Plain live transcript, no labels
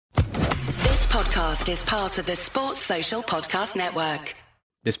podcast is part of the Sports Social Podcast Network.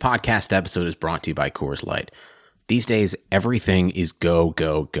 This podcast episode is brought to you by Coors Light. These days, everything is go,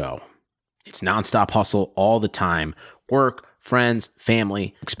 go, go. It's nonstop hustle all the time. Work, friends,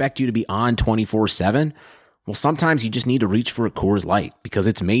 family expect you to be on 24/7. Well, sometimes you just need to reach for a Coors Light because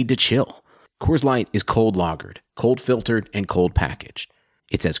it's made to chill. Coors Light is cold lagered, cold filtered, and cold packaged.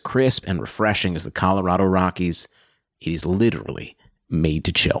 It's as crisp and refreshing as the Colorado Rockies. It is literally made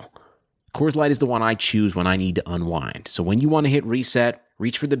to chill. Coors Light is the one I choose when I need to unwind. So when you want to hit reset,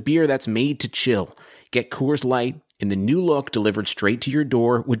 reach for the beer that's made to chill. Get Coors Light in the new look delivered straight to your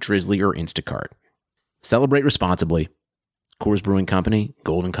door with Drizzly or Instacart. Celebrate responsibly. Coors Brewing Company,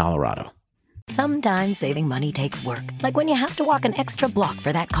 Golden, Colorado. Sometimes saving money takes work, like when you have to walk an extra block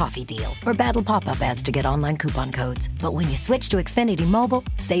for that coffee deal or battle pop-up ads to get online coupon codes. But when you switch to Xfinity Mobile,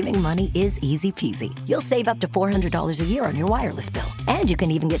 saving money is easy peasy. You'll save up to $400 a year on your wireless bill. And you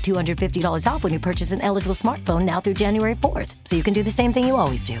can even get $250 off when you purchase an eligible smartphone now through January 4th. So you can do the same thing you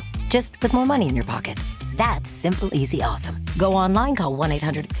always do, just with more money in your pocket. That's simple, easy, awesome. Go online, call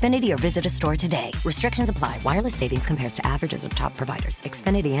 1-800-XFINITY or visit a store today. Restrictions apply. Wireless savings compares to averages of top providers.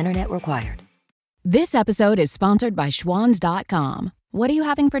 Xfinity Internet required. This episode is sponsored by Schwans.com. What are you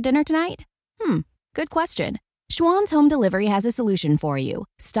having for dinner tonight? Good question. Schwans Home Delivery has a solution for you.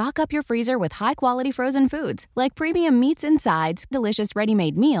 Stock up your freezer with high-quality frozen foods like premium meats and sides, delicious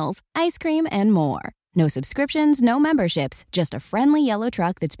ready-made meals, ice cream, and more. No subscriptions, no memberships, just a friendly yellow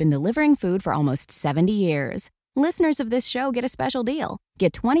truck that's been delivering food for almost 70 years. Listeners of this show get a special deal.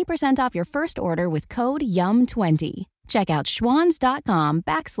 Get 20% off your first order with code YUM20. Check out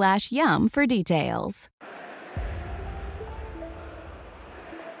schwans.com/yum for details.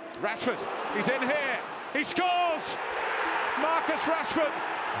 Rashford, he's in here. He scores! Marcus Rashford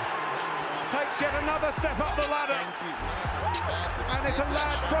takes yet another step up the ladder. And it's a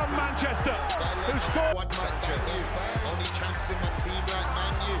lad from Manchester who scored. Only chance in my team like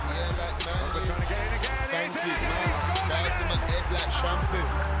Man U. Yeah, like Man U. Trying to get in again. Thank you. Bars in my head like shampoo.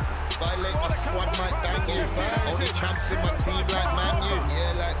 Violate my squad might bang you. Only chance in my team like Man U.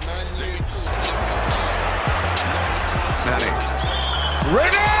 Yeah, like Man U. Manny.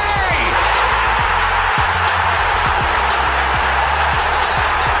 Ready!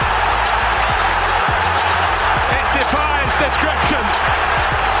 Defies description.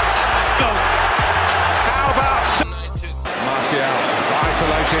 How about Martial is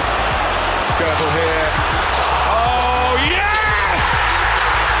isolated. Skirtle here. Oh yes!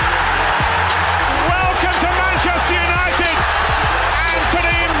 Welcome to Manchester United,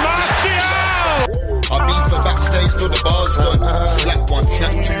 Anthony Martial. I beat for backstage till the bar's done. Slap one,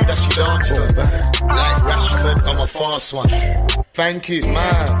 snap two, that she danced on. Like Rashford, I'm a fast one. Thank you,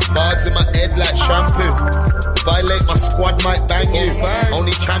 man. Bars in my head like shampoo. Violate my squad, might bang you.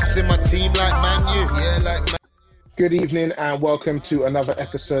 Only champs in my team like Man U. Yeah, like Man. Good evening and welcome to another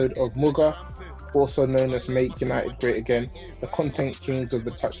episode of Mugger, also known as Make United Great Again, the content kings of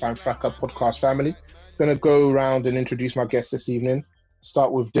the Touchline Fracas podcast family. Gonna go around and introduce my guests this evening.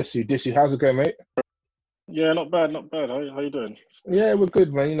 Start with Disu. Disu, how's it going, mate? Yeah, not bad, not bad. How you doing? Yeah, we're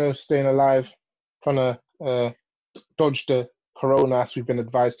good, man. You know, staying alive, trying to dodge the corona as we've been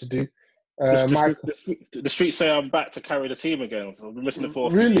advised to do. The streets say I'm back to carry the team again, so I've been missing the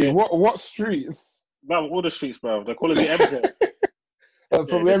fourth. Really? What streets? Bro, all the streets, bro. They're calling me MJ.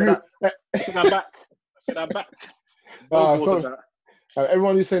 Probably I said I'm back.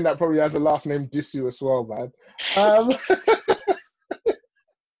 Everyone who's saying that probably has the last name Disu as well, man.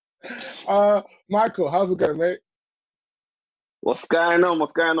 Michael, how's it going, mate? What's going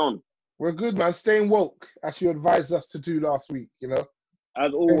on? We're good, man. Staying woke, as you advised us to do last week, you know?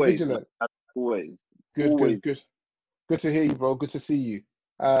 As always. Good. Always. Good to hear you, bro. Good to see you.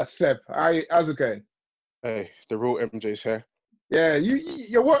 Seb, how's it going? Hey, the real MJ's here. Yeah,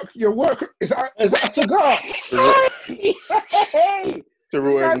 your work is that a cigar? Hey, the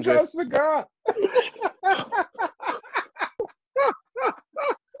real MJ. A cigar.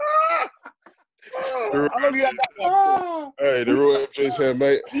 Hey, the real MJ's here,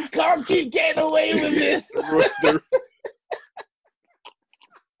 mate. You can't keep getting away with this.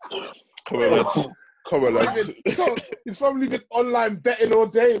 Come on, lads. He's probably been online betting all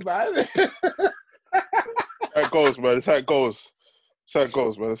day, man. How it goes, man. It's how it goes. How it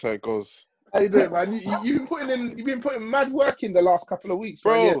goes. How you doing, man? You've been putting mad work in the last couple of weeks,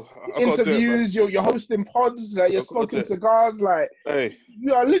 bro. Interviews, you're hosting pods, you're smoking cigars, hey,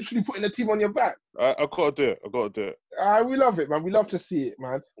 you are literally putting the team on your back. I gotta do it. We love it, man. We love to see it,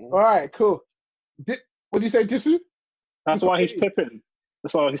 man. All right, cool. What did you say, Disu? That's why he's pipping.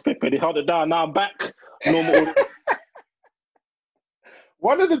 He held it down. Now I'm back. Normal.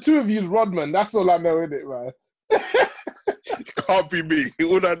 One of the two of you is Rodman. That's all I know, innit, man? It can't be me.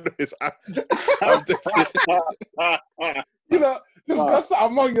 All I know is I'm definitely... You know, discuss that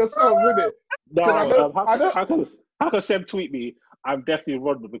among yourselves, innit? No, how can Seb tweet me? I'm definitely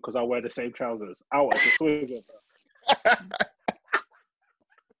Rodman because I wear the same trousers. I want to swing it.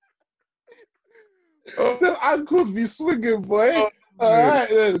 The ankles be swinging, boy.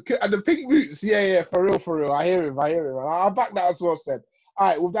 Alright, and the pink boots, yeah, for real. I hear him. I'll back that as well, Seb. All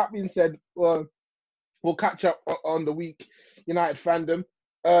right, with that being said, we'll catch up on the week United fandom.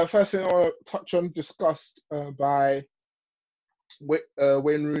 First thing I want to touch on, discussed by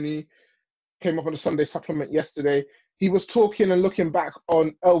Wayne Rooney, came up on the Sunday supplement yesterday. He was talking and looking back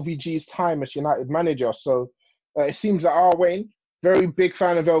on LVG's time as United manager. So it seems that Wayne, very big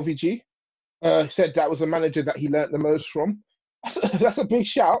fan of LVG, said that was a manager that he learnt the most from. That's a big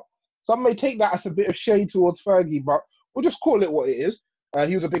shout. Some may take that as a bit of shade towards Fergie, but we'll just call it what it is.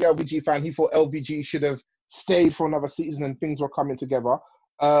 He was a big LVG fan. He thought LVG should have stayed for another season and things were coming together.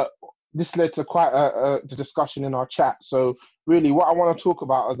 This led to quite a discussion in our chat. So really what I want to talk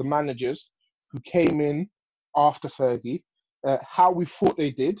about are the managers who came in after Fergie, how we thought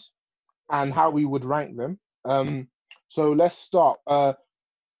they did and how we would rank them. So let's start.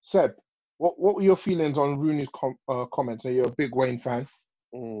 Seb, what were your feelings on Rooney's comments? Are you a big Wayne fan?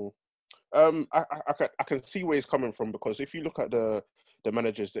 I can see where he's coming from, because if you look at the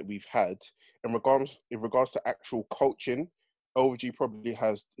managers that we've had in regards to actual coaching, LVG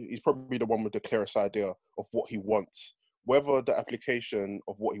he's probably the one with the clearest idea of what he wants. Whether the application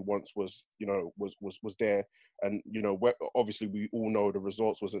of what he wants was there, and obviously we all know the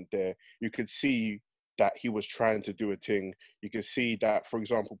results wasn't there. You could see that he was trying to do a thing. You can see that, for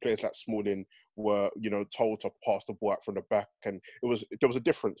example, players like Smalling were, told to pass the ball out from the back, and there was a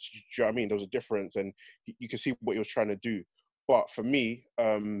difference. Do you know what I mean? There was a difference, and you can see what he was trying to do. But for me,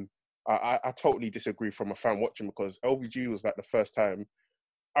 I totally disagree from a fan watching, because LVG was like the first time.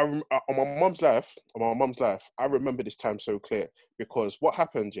 On my mum's life, I remember this time so clear, because what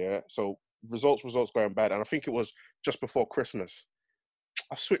happened, so results going bad, and I think it was just before Christmas.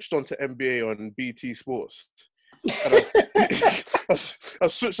 I switched on to NBA on BT Sports. And I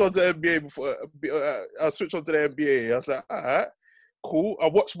switched on to NBA before. I switched on to the NBA. I was like, all right, cool. I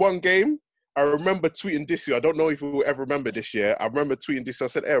watched one game. I remember tweeting this year. I don't know if you will ever remember this year. I remember tweeting this. I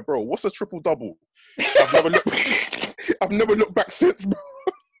said, "Hey, bro, what's a triple-double?" I've never looked back since, bro.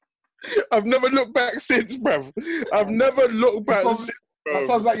 I've never looked back since, bruv. That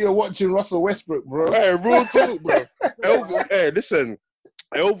sounds like you're watching Russell Westbrook, bro. Hey, real talk, bro. Hey, listen.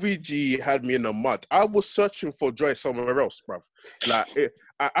 LVG had me in the mud. I was searching for joy somewhere else, bruv. Like,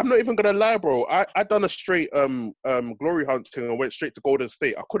 I'm not even gonna lie, bro. I done a straight glory hunting and went straight to Golden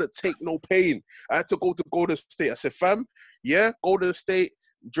State. I couldn't take no pain. I had to go to Golden State. I said, fam, yeah, Golden State.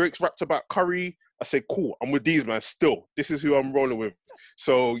 Drake's rapped about Curry. I said, cool, I'm with these, man, still. This is who I'm rolling with.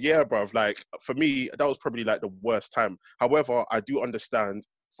 So, yeah, bruv, like, for me, that was probably, like, the worst time. However, I do understand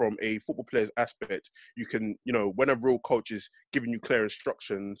from a football player's aspect, you can, when a real coach is giving you clear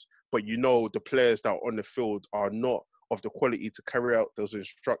instructions, but the players that are on the field are not of the quality to carry out those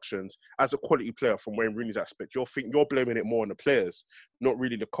instructions. As a quality player, from Wayne Rooney's aspect, you're blaming it more on the players, not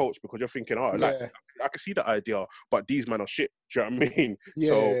really the coach, because you're thinking, I can see the idea, but these men are shit. Do you know what I mean? Yeah.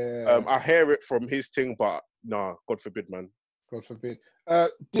 So I hear it from his thing, but nah, God forbid, man. God forbid.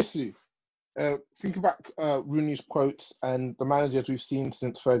 Disu, think about Rooney's quotes and the managers we've seen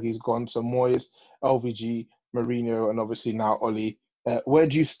since Fergie's gone. So Moyes, LVG, Mourinho, and obviously now Oli. Where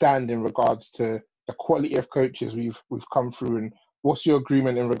do you stand in regards to the quality of coaches we've come through, and what's your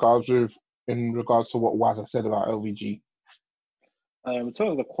agreement in regards to what Wazza said about LVG? In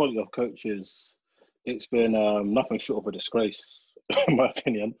terms of the quality of coaches, it's been nothing short of a disgrace, in my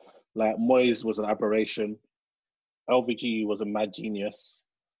opinion. Like, Moyes was an aberration. LVG was a mad genius.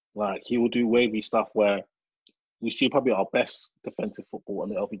 Like, he will do wavy stuff where we see probably our best defensive football on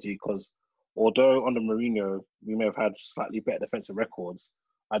the LVG, because although under Mourinho we may have had slightly better defensive records,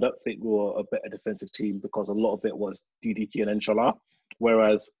 I don't think we were a better defensive team, because a lot of it was DDG and Inshallah.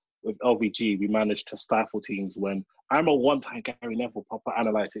 Whereas with LVG, we managed to stifle teams. When I remember one time Gary Neville proper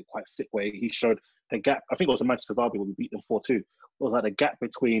analysed it quite sick way. He showed the gap. I think it was a Manchester derby when we beat them 4-2. It was like the gap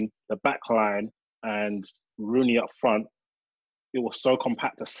between the back line and Rooney up front. It was so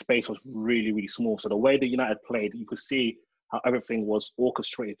compact, the space was really, really small. So the way that United played, you could see how everything was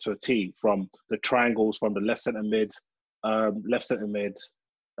orchestrated to a T, from the triangles from the left centre mid,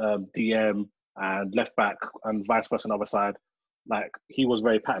 DM, and left back, and vice versa on the other side. Like, he was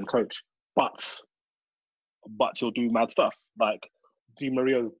very pattern coach, but he'll do mad stuff. Like, Di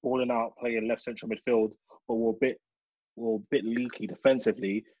Maria's balling out, playing left central midfield, but we're a bit were a bit leaky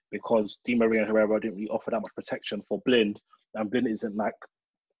defensively because Di Maria and Herrera didn't really offer that much protection for Blind, and Blind isn't like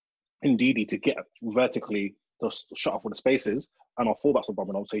Ndidi to get vertically to shut off all the spaces, and our fullbacks were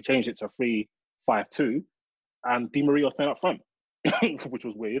bombing on. So he changed it to a 3-5-2, and Di Maria was playing up front, which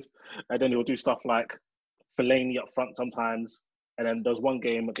was weird. And then he'll do stuff like Fellaini up front sometimes. And then there was one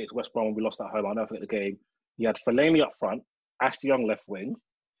game against West Brom when we lost at home. I'll never forget the game. He had Fellaini up front, Ashley Young left wing,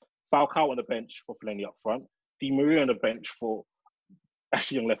 Falcao on the bench for Fellaini up front, Di Maria on the bench for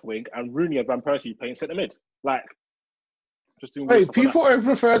Ashley Young left wing, and Rooney and Van Persie playing centre mid. Like, just doing. Wait, people have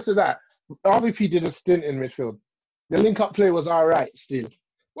referred to that. RVP did a stint in midfield. The link-up play was all right still.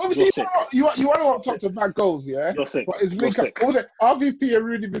 Obviously, you want to up top to back goals, yeah? You're sick. But his link-up, all the RVP and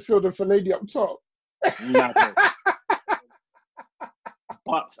Rooney midfield and Fellaini up top.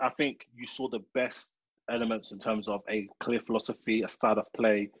 But I think you saw the best elements in terms of a clear philosophy, a style of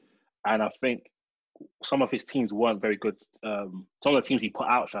play, and I think some of his teams weren't very good. Some of the teams he put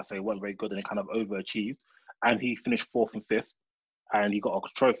out, should I say, weren't very good, and he kind of overachieved. And he finished 4th and 5th, and he got a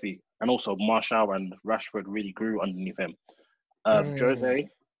trophy. And also, Martial and Rashford really grew underneath him. Jose,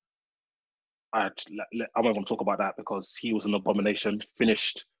 I won't want to talk about that because he was an abomination.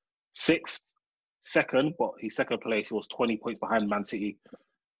 Finished 6th, 2nd, but his second place, he was 20 points behind Man City.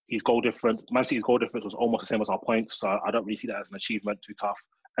 Man City's goal difference was almost the same as our points, so I don't really see that as an achievement, too tough.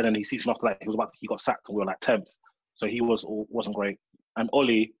 And then he season after that, he got sacked and we were like 10th. So he wasn't great. And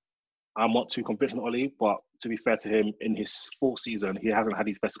Oli, I'm not too convinced on Oli, but to be fair to him, in his 4th season, he hasn't had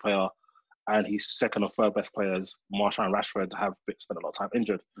his best player, and his 2nd or 3rd best players, Martial and Rashford, have spent a lot of time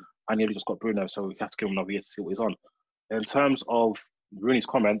injured. And he only just got Bruno, so we have to give him another year to see what he's on. In terms of Rooney's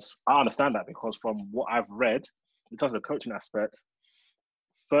comments, I understand that because from what I've read, in terms of the coaching aspect,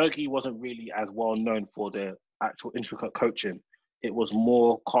 Fergie wasn't really as well known for the actual intricate coaching. It was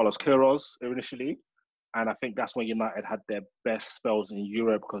more Carlos Queiroz initially, and I think that's when United had their best spells in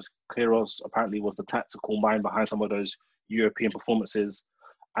Europe because Queiroz apparently was the tactical mind behind some of those European performances.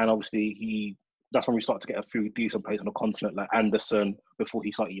 And obviously that's when we started to get a few decent players on the continent, like Anderson, before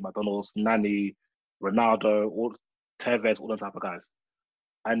he started eating McDonald's, Nani, Ronaldo, Tevez, all those type of guys.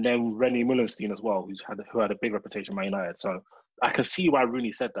 And then René Mullenstein as well, who had a big reputation at Man United. So I can see why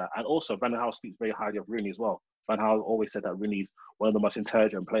Rooney said that. And also, Van Gaal speaks very highly of Rooney as well. Van Gaal always said that Rooney's one of the most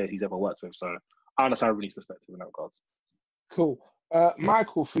intelligent players he's ever worked with. So I understand Rooney's perspective in that regard. Cool.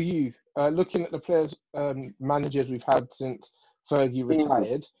 Michael, for you, looking at the players, managers we've had since Fergie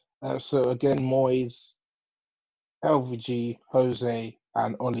retired, so again, Moyes, LVG, Jose,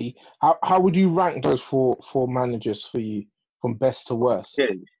 and Oli, how would you rank those four managers for you from best to worst?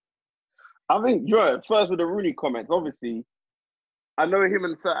 Yeah. I think, first with the Rooney comments, obviously, I know him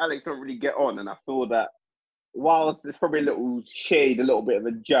and Sir Alex don't really get on, and I feel that whilst there's probably a little shade, a little bit of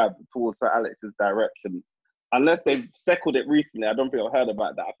a jab towards Sir Alex's direction, unless they've settled it recently, I don't think I've heard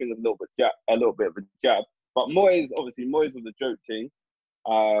about that. I think there's a little bit of a jab. But Moyes was a joke thing,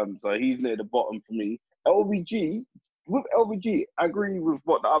 so he's near the bottom for me. With LVG, I agree with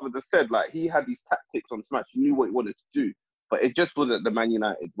what the others have said. Like, he had these tactics on Smash, he knew what he wanted to do, but it just wasn't the Man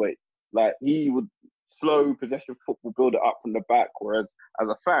United way. Like, he would slow possession football, build it up from the back, whereas as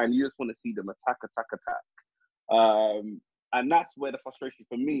a fan, you just want to see them attack. And that's where the frustration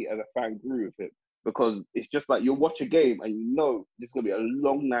for me as a fan grew with it, because it's just like you watch a game and you know this is going to be a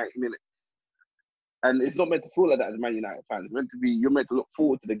long 90 minutes. And it's not meant to feel like that as a Man United fan. It's meant to be, you're meant to look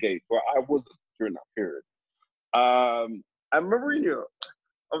forward to the game, where I wasn't during that period. And Mourinho,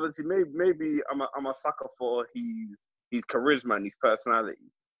 obviously, maybe I'm a sucker for his charisma and his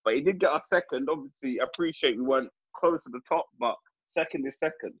personality. But he did get us second. Obviously, I appreciate we weren't close to the top, but second is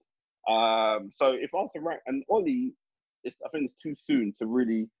second. So if I was to rank, and Oli, I think it's too soon to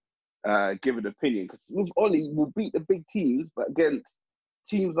really give an opinion, because with Oli, we'll beat the big teams, but against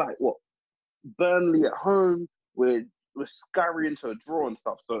teams like Burnley at home, we're scurrying to a draw and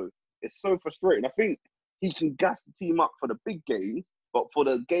stuff. So it's so frustrating. I think he can gas the team up for the big games, but for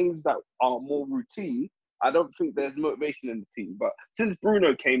the games that are more routine, I don't think there's motivation in the team. But since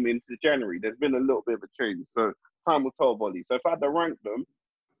Bruno came into January, there's been a little bit of a change. So time will tell, Oli. So if I had to rank them,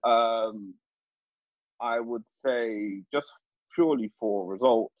 I would say just purely for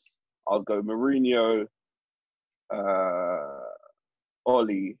results, I'll go Mourinho,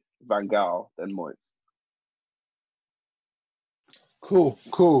 Oli, Van Gaal, then Moyes.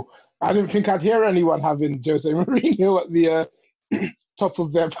 Cool. I didn't think I'd hear anyone having Jose Mourinho at the top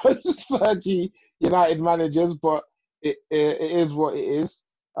of their post-Fergie United managers, but it is what it is.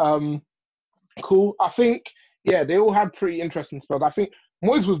 Cool. I think, they all had pretty interesting spells. I think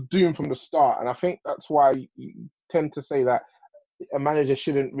Moyes was doomed from the start, and I think that's why you tend to say that a manager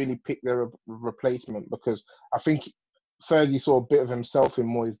shouldn't really pick their replacement, because I think Fergie saw a bit of himself in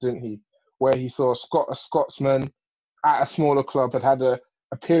Moyes, didn't he? Where he saw a Scotsman at a smaller club had a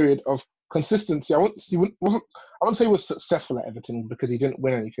period of consistency. I wouldn't say he was successful at Everton because he didn't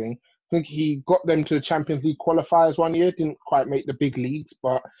win anything. I think he got them to the Champions League qualifiers one year, didn't quite make the big leagues,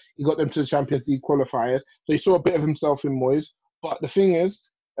 but he got them to the Champions League qualifiers. So he saw a bit of himself in Moyes. But the thing is,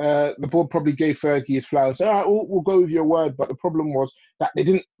 the board probably gave Fergie his flowers. All right, we'll go with your word. But the problem was that they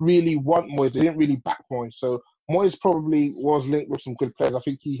didn't really want Moyes. They didn't really back Moyes. So Moyes probably was linked with some good players. I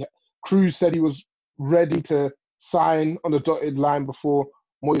think Cruz said he was ready to sign on the dotted line before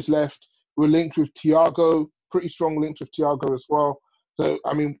Moyes left. We're linked with Thiago, pretty strong links with Thiago as well. So,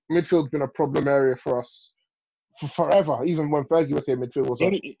 I mean, midfield's been a problem area for us for forever. Even when Fergie was here, midfield was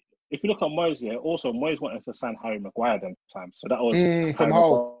up. If you look at Moyes, yeah, also Moyes wanted to sign Harry Maguire at them times. So that was from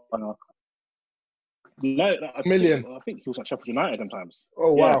Hull. $1 million. I think he was at Sheffield United at them times.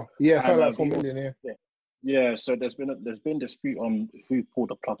 Oh wow, yeah, felt like $4 million. Yeah. So there's been dispute on who pulled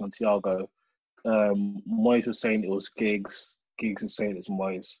the plug on Thiago. Moyes was saying it was Giggs. Giggs is saying it's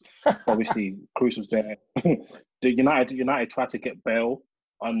Moyes. Obviously, Cruz was there. The United tried to get Bale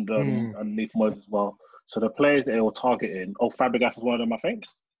underneath Moyes as well. So the players that they were targeting, Fabregas was one of them, I think.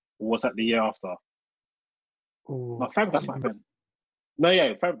 Or was that the year after? No, Fabregas might have been. No,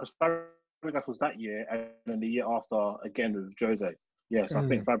 yeah, Fabregas was that year, and then the year after again with Jose. Yes, I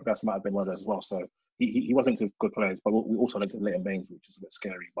think Fabregas might have been one of those as well. So he wasn't to good players, but we also linked to Leighton Baines, which is a bit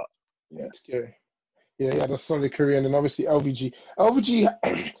scary. But yeah, scary. Yeah, he had a solid career, and then obviously LVG.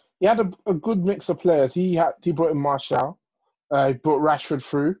 LVG, he had a good mix of players. He brought in Martial, he brought Rashford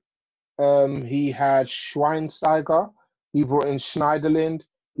through. He had Schweinsteiger. He brought in Schneiderlin.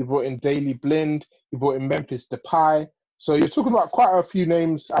 He brought in Daley Blind. He brought in Memphis Depay. So you're talking about quite a few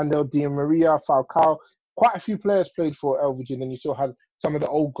names. Angel Di Maria, Falcao. Quite a few players played for LVG, and then you still had some of the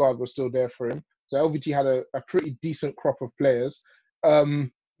old guard was still there for him. So LVG had a pretty decent crop of players.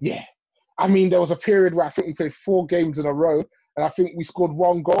 Yeah. I mean, there was a period where I think we played 4 games in a row, and I think we scored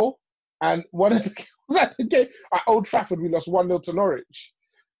 1 goal. And one of the game at Old Trafford, we lost 1-0 to Norwich.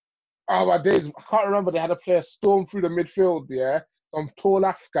 Oh my days! I can't remember. They had a player storm through the midfield, some tall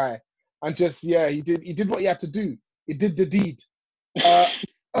Af guy, and he did what he had to do. He did the deed.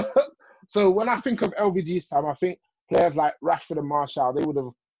 So when I think of LVG's time, I think players like Rashford and Martial, they would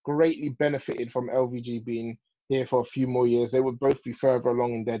have greatly benefited from LVG being here for a few more years. They would both be further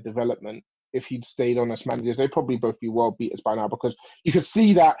along in their development if he'd stayed on as managers. They'd probably both be world beaters by now, because you could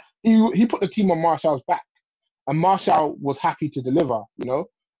see that he put the team on Martial's back, and Martial was happy to deliver,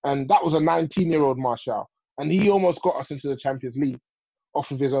 and that was a 19-year-old Martial, and he almost got us into the Champions League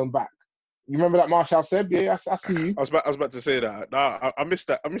off of his own back. You remember that Martial said? Yeah, I see you. I was about to say that. Nah, I missed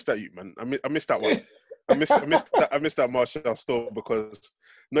that. I missed that, man. I missed that one. I missed that Martial story, because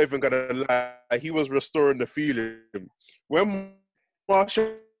not even gonna lie, he was restoring the feeling when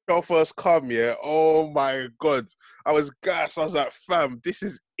Martial first come. Yeah, oh my God, I was gassed. I was like, fam, this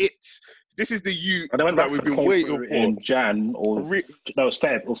is it. This is the youth that we've been waiting for. In Jan or no,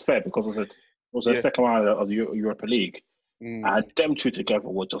 it was fair because it was the second round of the Europa League. And them two together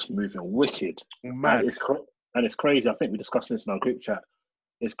were just moving wicked. Mad. And it's crazy. I think we discussed this in our group chat.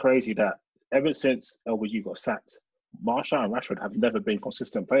 It's crazy that ever since LVG got sacked, Martial and Rashford have never been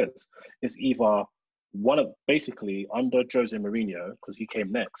consistent players. It's either basically under Jose Mourinho, because he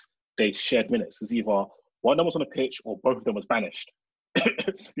came next, they shared minutes. It's either one of them was on the pitch or both of them was banished.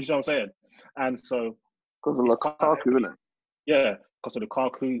 You see what I'm saying? And so... Because of Lukaku, isn't it? Yeah, because of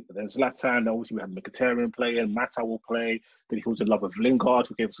Lukaku, then Zlatan, obviously we had Mkhitaryan playing, Mata will play, then he was in love with Lingard,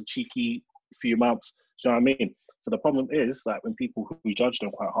 who gave us a cheeky few months. Do you know what I mean? So the problem is that when people who judge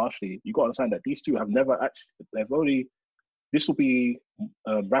them quite harshly, you got to understand that these two have never actually, this will be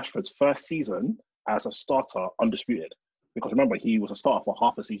Rashford's first season as a starter undisputed. Because remember, he was a starter for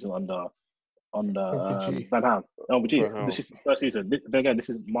half a season under Van Gaal. LVG. This is the first season. Then again, this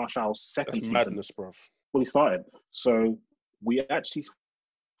is Martial's second season. Madness, bruv. Fully started. So we actually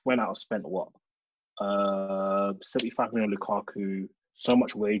went out and spent 75 million on Lukaku, so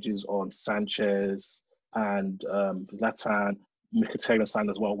much wages on Sanchez and Zlatan, Mkhitaryan signed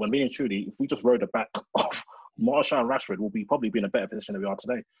as well. When being truly, if we just rode the back of Martial and Rashford, we'll probably be in a better position than we are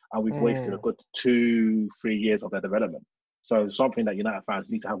today. And we've wasted a good 2-3 years of their development. So something that United fans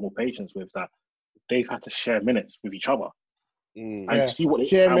need to have more patience with, that they've had to share minutes with each other. And see what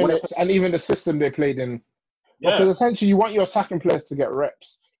share minutes, and even the system they played in. Yeah. Because essentially you want your attacking players to get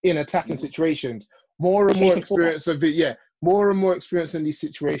reps in attacking situations. More and more experience of it, more and more experience in these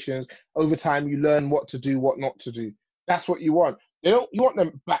situations. Over time, you learn what to do, what not to do. That's what you want. You want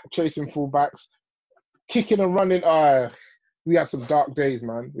them back chasing fullbacks, kicking and running. We had some dark days,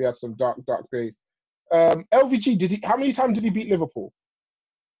 man. We had some dark days. LVG, how many times did he beat Liverpool?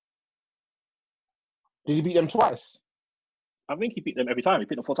 Did he beat them twice? I think he beat them every time. He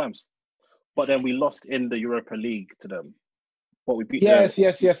beat them 4 times. But then we lost in the Europa League to them. But we beat them.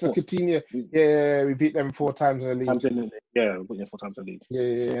 Yes. The Coutinho. Yeah, we beat them 4 times in the league. We beat them 4 times in the league.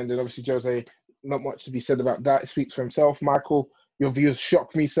 Yeah. And then obviously Jose, not much to be said about that. It speaks for himself. Michael, your views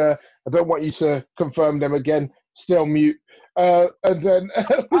shock me, sir. I don't want you to confirm them again. Still mute. And then...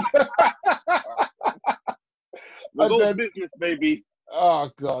 business, baby.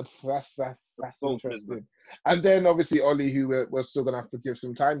 Oh God, that's interesting. And then obviously Ollie, who we're still gonna have to give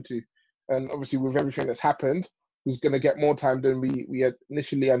some time to, and obviously with everything that's happened, who's gonna get more time than we had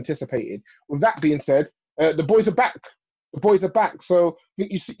initially anticipated. With that being said, the boys are back. So I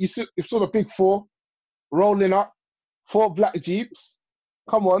think you saw the big 4 rolling up, 4 black Jeeps.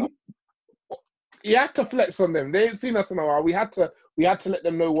 Come on, you had to flex on them. They ain't seen us in a while. We had to let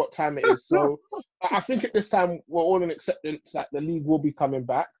them know what time it is. So I think at this time we're all in acceptance that the league will be coming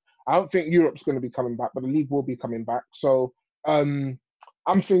back. I don't think Europe's going to be coming back, but the league will be coming back. So I'm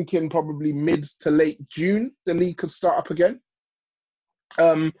thinking probably mid to late June, the league could start up again.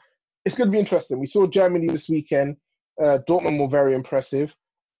 It's going to be interesting. We saw Germany this weekend. Dortmund were very impressive.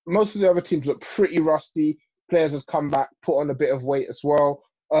 Most of the other teams look pretty rusty. Players have come back, put on a bit of weight as well.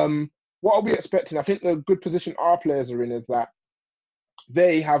 What are we expecting? I think the good position our players are in is that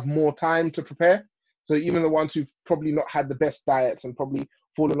they have more time to prepare. So even the ones who've probably not had the best diets and probably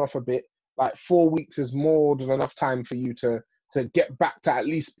fallen off a bit, like 4 weeks is more than enough time for you to get back to at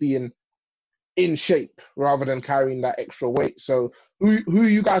least being in shape rather than carrying that extra weight. So who are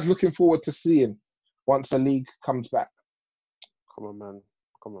you guys looking forward to seeing once the league comes back? Come on, man.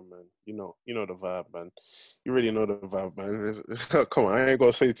 You know the vibe, man. You really know the vibe, man. Come on, I ain't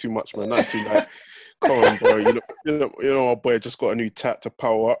gonna say too much, man. Not too much. Come on, bro. You know, my boy just got a new tat to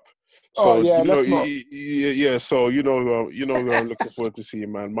power up. So So you know who I'm looking forward to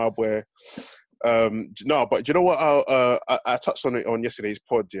seeing, man. My boy. No, but you know what? I touched on it on yesterday's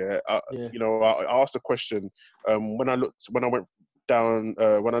pod. Yeah. You know, I asked a question. When I looked through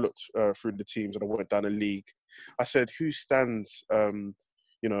the teams and I went down the league, I said, who stands?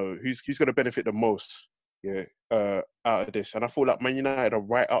 You know, who's going to benefit the most? Yeah, out of this, and I feel like Man United are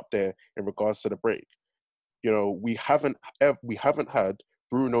right up there in regards to the break. You know, we haven't had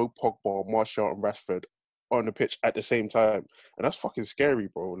Bruno, Pogba, Martial, and Rashford on the pitch at the same time, and that's fucking scary,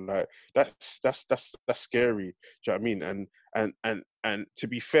 bro. Like that's scary. Do you know what I mean? And to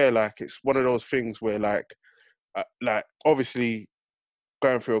be fair, like it's one of those things where like obviously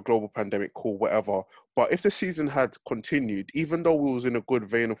going through a global pandemic, cool, whatever. But if the season had continued, even though we was in a good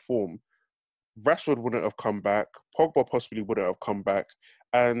vein of form, Rashford wouldn't have come back. Pogba possibly wouldn't have come back,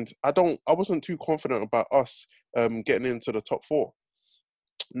 and I wasn't too confident about us getting into the top 4.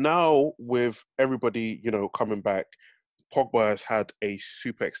 Now with everybody, you know, coming back, Pogba has had a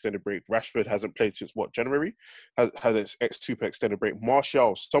super extended break. Rashford hasn't played since January. Has its super extended break.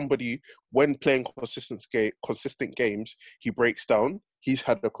 Martial, somebody when playing consistent games, he breaks down. He's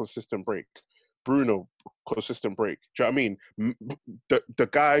had a consistent break. Bruno, consistent break. Do you know what I mean? The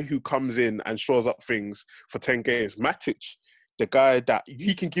guy who comes in and shows up things for 10 games. Matic, the guy that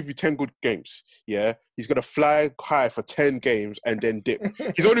he can give you 10 good games. Yeah, he's gonna fly high for 10 games and then dip.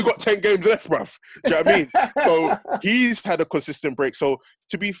 He's only got 10 games left, bruv. Do you know what I mean? So he's had a consistent break. So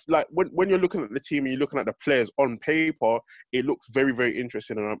to be like when you're looking at the team and you're looking at the players on paper, it looks very, very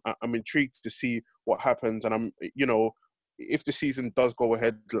interesting, and I'm intrigued to see what happens. And I'm, you know, if the season does go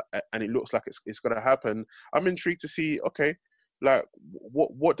ahead and it looks like it's going to happen, I'm intrigued to see, okay, like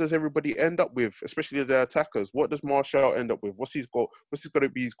what does everybody end up with, especially the attackers? What does Martial end up with? What's his goal? What's his going to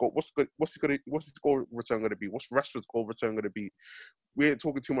be? What's his goal return going to be? What's Rashford's goal return going to be? We ain't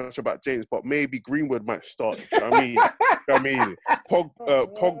talking too much about James, but maybe Greenwood might start. Do you know what I mean?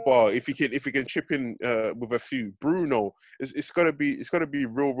 Pogba, if he can chip in with a few. Bruno, it's gonna be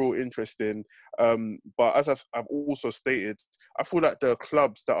real interesting. But as I've also stated, I feel like the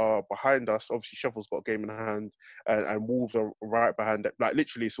clubs that are behind us, obviously Sheffield's got a game in hand, and Wolves are right behind it. Like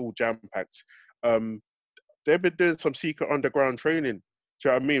literally, it's all jam packed. They've been doing some secret underground training. Do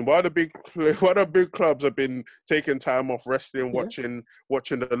you know what I mean? Why the big clubs have been taking time off, resting, watching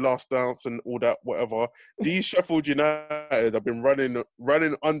the Last Dance and all that, whatever. These Sheffield United have been running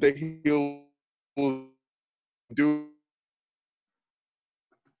under heels,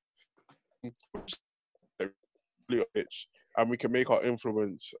 and we can make our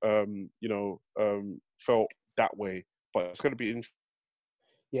influence, felt that way. But it's going to be interesting.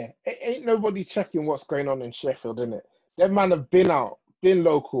 Yeah, ain't nobody checking what's going on in Sheffield, innit? Them man have been out, been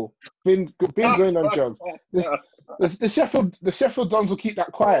local, been going on drugs. The Sheffield Dons will keep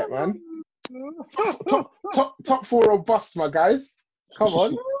that quiet, man. top four or bust, my guys. Come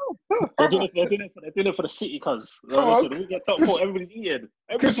on. They're doing it for the city, cuz. Come on. We get top four. Everybody's eating.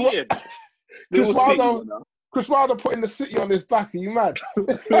 Everybody's eating. Chris Wilder putting the city on his back. Are you mad?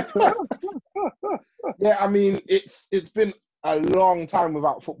 Yeah, I mean, it's been a long time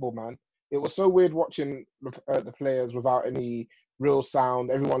without football, man. It was so weird watching the players without any real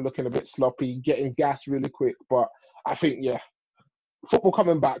sound, everyone looking a bit sloppy, getting gas really quick. But I think, yeah, football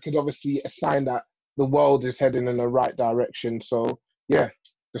coming back is obviously a sign that the world is heading in the right direction. So, yeah,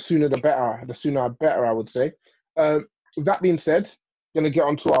 the sooner the better. The sooner the better, I would say. With that being said, going to get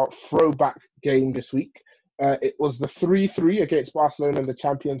on to our throwback game this week. It was the 3-3 against Barcelona in the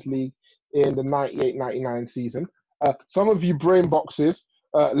Champions League in the 98-99 season. Some of you brain boxes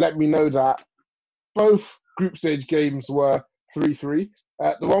let me know that both group stage games were 3-3.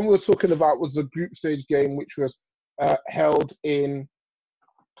 The one we were talking about was the group stage game, which was held in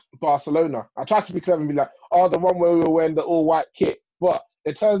Barcelona. I tried to be clever and be like, oh, the one where we were wearing the all-white kit. But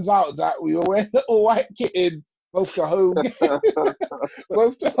it turns out that we were wearing the all-white kit in both the home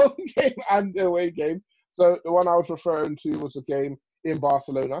game and the away game. So the one I was referring to was a game in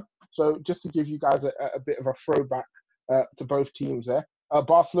Barcelona. So just to give you guys a bit of a throwback to both teams there.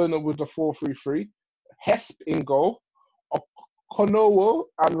 Barcelona with the 4-3-3. Hesp in goal. Konowo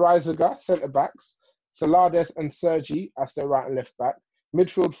and Reiziger, centre-backs. Salades and Sergi as their right and left back.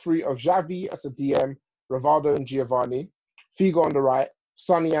 Midfield three of Xavi as a DM, Rivaldo and Giovanni. Figo on the right.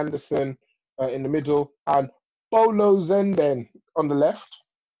 Sonny Anderson in the middle. And Bolo Zenden on the left.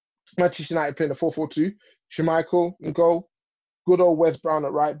 Manchester United playing a 4-4-2. Schmeichel in goal. Good old Wes Brown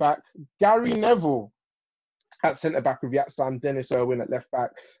at right back. Gary Neville at centre-back with Yapsan. Dennis Irwin at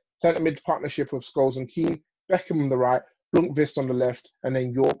left-back. Centre-mid partnership of Scholes and Keane. Beckham on the right. Lundqvist on the left. And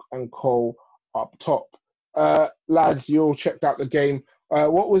then York and Cole up top. Lads, you all checked out the game.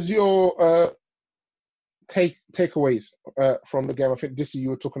 What was your takeaways from the game? I think, Dissy, you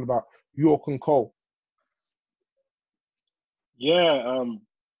were talking about York and Cole. Yeah,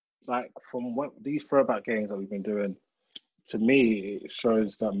 like from what these throwback games that we've been doing, to me, it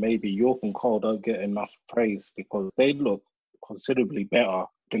shows that maybe York and Cole don't get enough praise because they look considerably better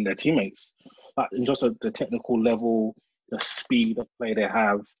than their teammates. Like in just the technical level, the speed of play they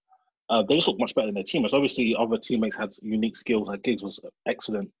have, they just look much better than their teammates. Obviously, other teammates had unique skills. Like Giggs was an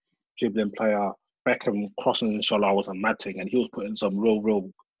excellent dribbling player. Beckham crossing Inshallah was a mad thing, and he was putting some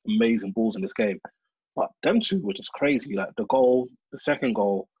real amazing balls in this game. But them two were just crazy. Like the goal, the second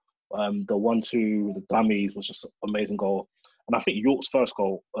goal, the 1-2, the dummies was just an amazing goal. And I think York's first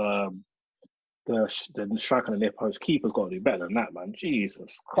goal, the strike on the near post, keeper's got to do better than that, man.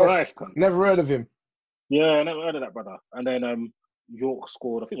 Jesus Christ. Never heard of him. Yeah, I never heard of that, brother. And then York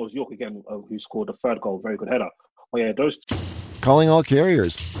scored, I think it was York again, who scored the third goal. Very good header. Oh, yeah, those two. Calling all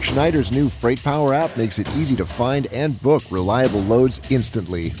carriers. Schneider's new Freight Power app makes it easy to find and book reliable loads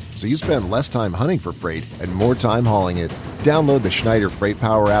instantly, so you spend less time hunting for freight and more time hauling it. Download the Schneider Freight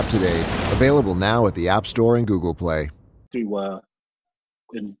Power app today. Available now at the App Store and Google Play.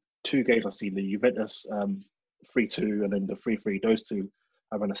 In two games I've seen, the Juventus 3-2 and then the 3-3, those two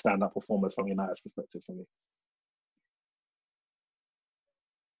having a stand-up performance from United's perspective for me.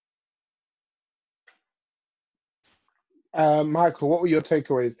 Michael, what were your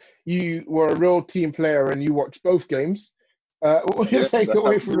takeaways? You were a real team player and you watched both games. What were your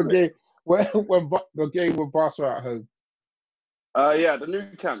takeaway from the game when the game with Barca at home? Yeah, the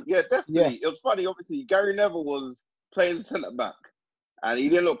new camp. Yeah, definitely. Yeah. It was funny. Obviously, Gary Neville was playing centre back, and he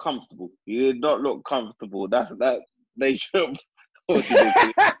didn't look comfortable. He did not look comfortable. That they should. I'm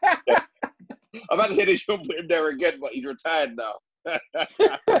about to say they shouldn't put him there again, but he's retired now.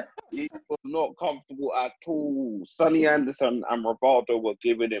 He was not comfortable at all. Sonny Anderson and Rivaldo were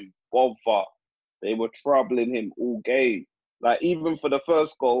giving him bother. They were troubling him all game. Like, even for the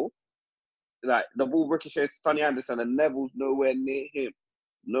first goal, like, the ball ricochets to Sonny Anderson and Neville's nowhere near him.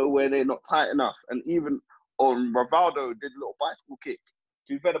 Nowhere near, not tight enough. And even on Rivaldo did a little bicycle kick.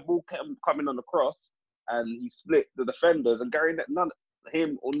 To be fair, the ball kept coming on the cross and he split the defenders. And Gary, none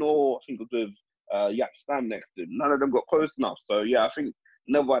him or nor, I think it was with Yap Stam next to him, none of them got close enough. So, yeah, I think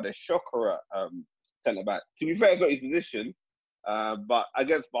Neville had a shocker at centre-back. To be fair, it's not his position. But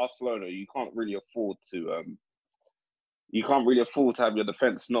against Barcelona, you can't really afford to have your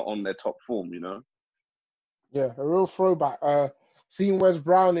defence not on their top form, you know? Yeah, a real throwback. Seeing Wes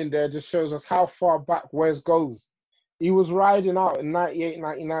Brown in there just shows us how far back Wes goes. He was riding out in 98,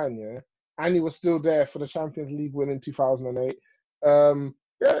 99, yeah? And he was still there for the Champions League win in 2008.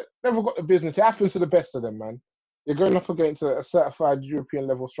 Yeah, never got the business. It happens to the best of them, man. You're going up against a certified European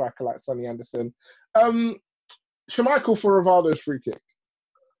level striker like Sonny Anderson. Schmeichel for Rivaldo's free kick.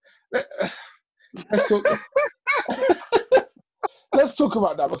 let's talk. Let's talk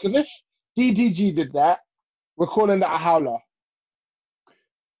about that, because if DDG did that, we're calling that a howler.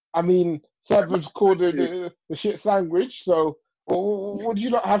 I mean, Seb has called it the shit sandwich. So, what do you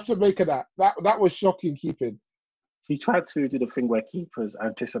not have to make of that? That was shocking keeping. He tried to do the thing where keepers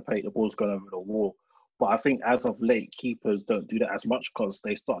anticipate the ball's going over the wall. But I think as of late, keepers don't do that as much because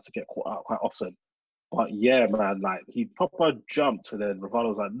they start to get caught out quite often. But yeah, man, like he proper jumped and then Rivaldo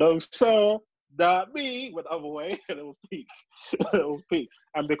was like, no, sir, not me, went the other way. And it was peak. It was peak.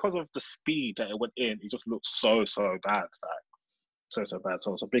 And because of the speed that it went in, it just looked so bad. Like, so bad.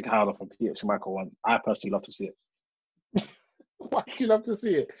 So it's a big howler from Peter Schmeichel, and I personally love to see it. Why do you love to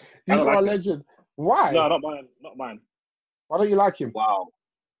see it? You are a legend. Why? No, not mine. Why don't you like him? Wow.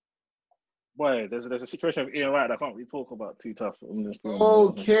 Boy, there's a situation with Ian Wright that I can't really talk about too tough.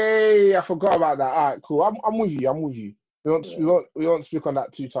 Okay, I forgot about that. All right, cool. I'm with you. We won't speak on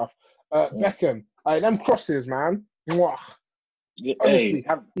that too tough. Beckham, them crosses, man. Mwah. Yeah, honestly,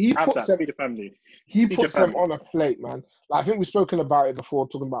 he puts them. The family. He puts them on a plate, man. Like, I think we've spoken about it before,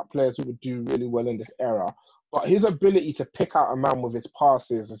 talking about players who would do really well in this era. But his ability to pick out a man with his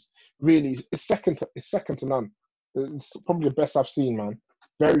passes is really second to none. It's probably the best I've seen, man.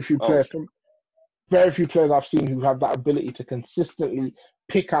 Very few players I've seen who have that ability to consistently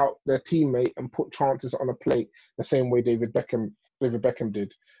pick out their teammate and put chances on a plate the same way David Beckham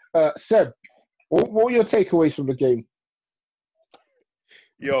did. Seb, what were your takeaways from the game?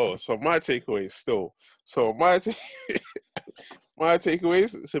 Yo, so my takeaways still. So my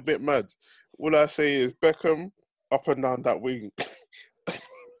takeaways, it's a bit mad. All I say is Beckham up and down that wing.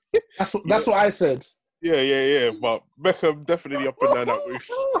 That's what I said. Yeah. But Beckham definitely up and down that wing.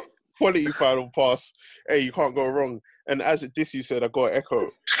 Quality final pass. Hey, you can't go wrong. And as Dissy said, I got to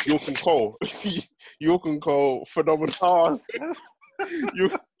echo. Jürgen Cole, phenomenal. Oh.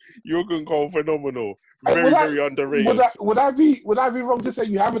 Jürgen Cole, phenomenal. Very underrated. Would I be wrong to say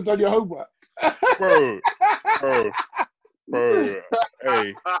you haven't done your homework? Bro. Hey.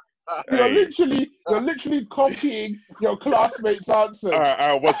 You're literally copying your classmates' answers. All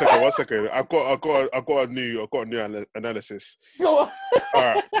right, one second. I got a new analysis. All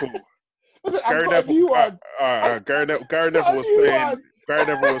right, cool. Gary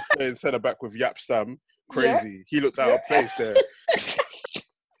Neville was playing centre back with Jaap Stam. Crazy. Yeah. He looked out of place there.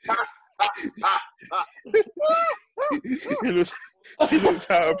 he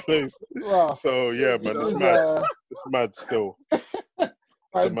looked out of place. Wow. So yeah, man, it's mad. It's mad still. It's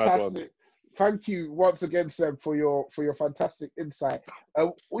a mad one. Thank you once again, Seb, for your fantastic insight.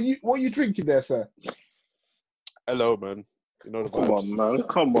 What are you drinking there, sir? Hello, man. You know the vibes.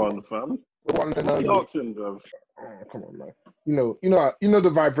 Come on, fam. The ones that know. Oh, come on, man. You know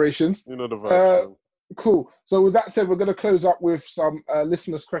the vibrations. You know the vibes. Cool. So with that said, we're going to close up with some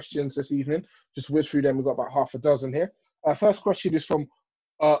listeners' questions this evening. Just whiz through them. We've got about half a dozen here. First question is from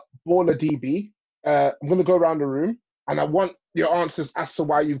Baller DB. I'm going to go around the room, and I want your answers as to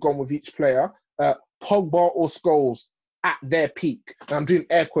why you've gone with each player. Pogba or Scholes at their peak. And I'm doing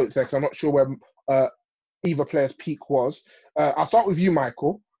air quotes there because I'm not sure where either player's peak was. I'll start with you,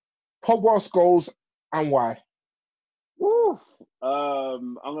 Michael. Pogba or Scholes, and why?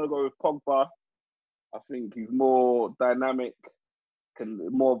 I'm going to go with Pogba. I think he's more dynamic,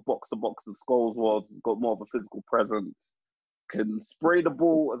 more box-to-box than Scholes was. He's got more of a physical presence, can spray the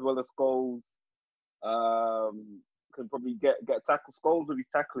ball as well as Scholes. Can probably get tackle. Scholes with his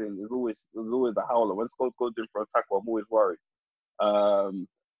tackling is always a howler. When Scholes goes in for a tackle, I'm always worried.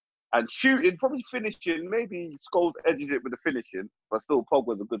 And shooting, probably finishing, maybe Scholes edges it with the finishing, but still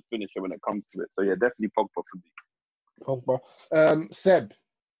Pogba's a good finisher when it comes to it. So yeah, definitely Pogba for me. Pogba. Seb,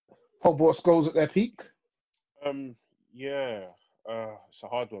 Pogba or Scholes at their peak? It's a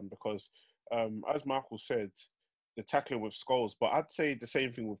hard one because, as Michael said, the tackling with Scholes, but I'd say the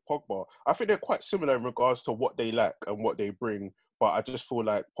same thing with Pogba. I think they're quite similar in regards to what they lack and what they bring, but I just feel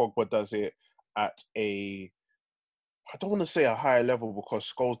like Pogba does it at I don't want to say a higher level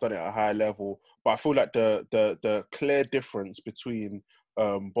because Scholes done it at a higher level, but I feel like the clear difference between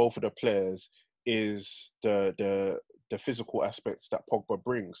both of the players is the physical aspects that Pogba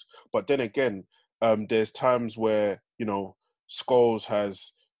brings. But then again, there's times where, Scholes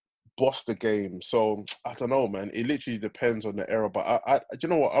has bossed the game. So I don't know, man. It literally depends on the era. But I you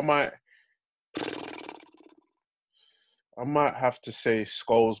know what? I might have to say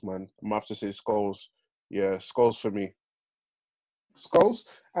Scholes, man. I might have to say Scholes. Yeah, Scholes for me. Scholes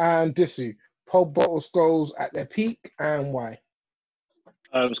and Dissy. Pogba or Scholes at their peak, and why?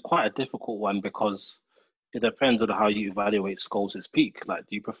 It was quite a difficult one because it depends on how you evaluate Scholes' peak. Like,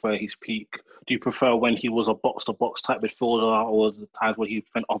 do you prefer his peak? Do you prefer when he was a box-to-box type midfielder, or the times where he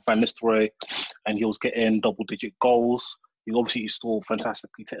went off Van Nistelrooy and he was getting double-digit goals? He's still a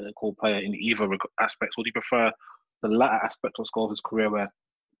fantastically technical player in either aspects. Or do you prefer the latter aspect of Scholes' career where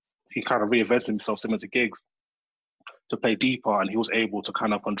he kind of reinvented himself similar to Giggs to play deeper, and he was able to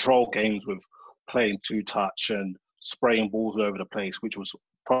kind of control games with playing two-touch and spraying balls all over the place, which was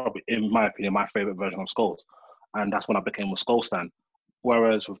probably, in my opinion, my favourite version of Scholes. And that's when I became a Scholes stan.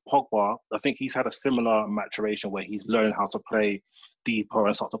 Whereas with Pogba, I think he's had a similar maturation where he's learned how to play deeper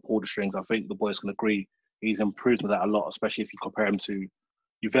and start to pull the strings. I think the boys can agree he's improved with that a lot, especially if you compare him to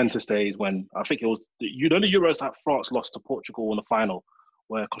Juventus days when I think it was, the Euros that France lost to Portugal in the final,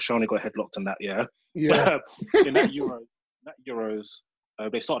 where Koscielny got headlocked in that year. Yeah. In that Euros,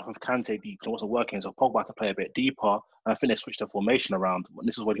 they started with Kante deep and it wasn't working, so Pogba had to play a bit deeper, and I think they switched the formation around.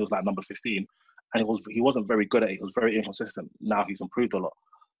 This is when he was like number 15, and he wasn't very good at it. He was very inconsistent. Now he's improved a lot.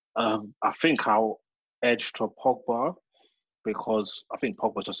 I think I'll edge to Pogba because I think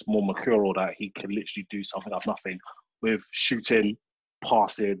Pogba's just more mercurial, that he can literally do something out of nothing with shooting,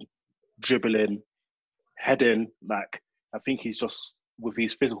 passing, dribbling, heading. Like, I think he's just, with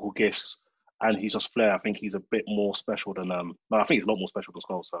his physical gifts and he's just flair, I think he's a bit more special than I think he's a lot more special than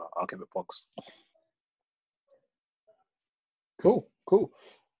Scholes, so I'll give it Pogs. Cool.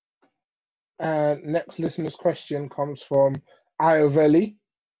 Next listener's question comes from Iovelli.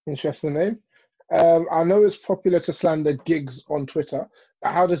 Interesting name. I know it's popular to slander Giggs on Twitter,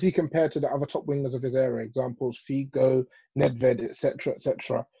 but how does he compare to the other top wingers of his era? Examples: Figo, Nedved, etc.,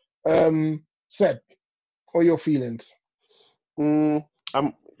 etc. Seb, what are your feelings?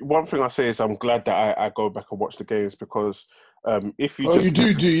 One thing I say is I'm glad that I go back and watch the games, because if you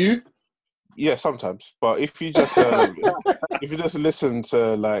do you? Yeah, sometimes. But if you just if you just listen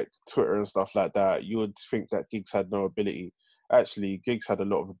to like Twitter and stuff like that, you would think that Giggs had no ability. Actually, Giggs had a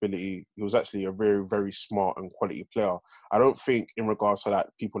lot of ability. He was actually a very, very smart and quality player. I don't think, in regards to like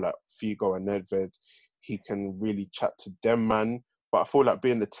people like Figo and Nedved, he can really chat to them, man. But I feel like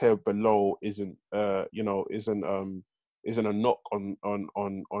being the tier below isn't a knock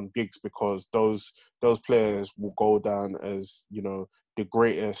on Giggs, because those players will go down as, you know, the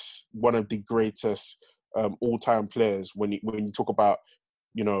greatest, one of the greatest all-time players when you talk about,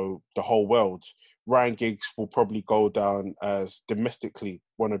 you know, the whole world. Ryan Giggs will probably go down as domestically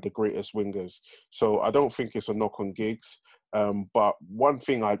one of the greatest wingers. So I don't think it's a knock on Giggs. But one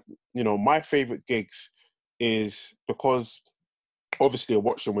thing my favourite Giggs is because obviously I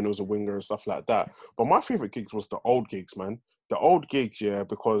watched him when he was a winger and stuff like that. But my favourite Giggs was the old Giggs, man. The old Giggs, yeah,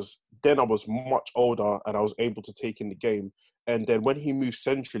 because then I was much older and I was able to take in the game. And then when he moved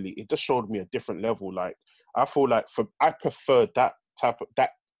centrally, it just showed me a different level. Like, I feel like I prefer that type of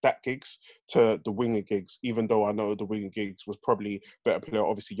that Giggs to the winger Giggs, even though I know the winger Giggs was probably a better player,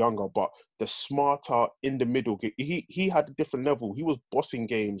 obviously younger, but the smarter in the middle Giggs, he had a different level. He was bossing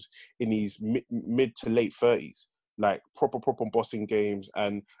games in his mid to late 30s, like proper bossing games,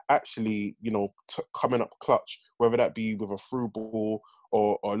 and actually, you know, coming up clutch, whether that be with a through ball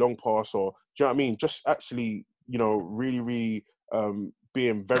or a long pass, or do you know what I mean? Just actually, you know, really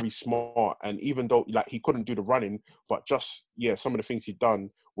being very smart. And even though like he couldn't do the running, but just some of the things he'd done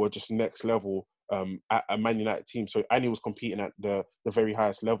were just next level at a Man United team. So, and he was competing at the very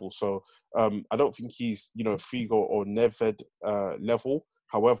highest level. So I don't think he's, you know, Figo or Nedved level.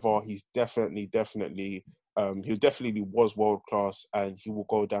 However, he's definitely he definitely was world class, and he will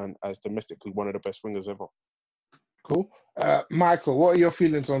go down as domestically one of the best wingers ever. Cool. Michael, what are your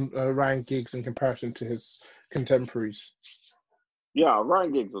feelings on Ryan Giggs in comparison to his contemporaries? Yeah,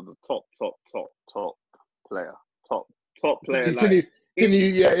 Ryan Giggs was the top player. Top player. Can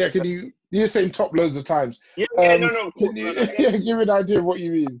you? You're saying top loads of times. No. Can you give me an idea of what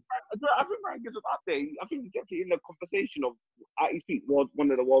you mean? I think Ryan Giggs was up there. I think he's definitely in the conversation of, at his feet, was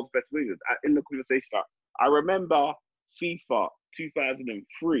one of the world's best wingers. In the conversation, I remember FIFA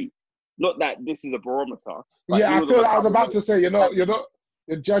 2003. Not that this is a barometer. Yeah, I feel like I was about to say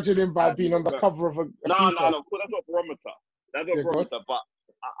you're judging him by being on the cover of a No, FIFA. no, that's not barometer. That's not barometer. But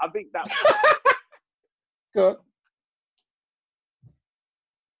I think that. Good.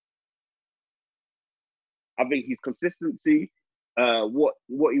 I think his consistency, what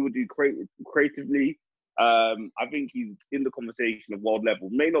he would do creatively. I think he's in the conversation of world level.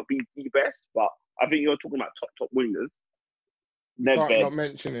 May not be the best, but I think you're talking about top wingers. You can't not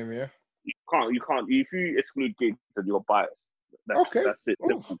mention him, yeah. You can't. If you exclude Giggs, then you're biased. That's it.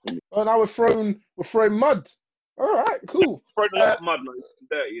 Well, now we're throwing mud. All right, cool. Throwing a lot of mud, man. It's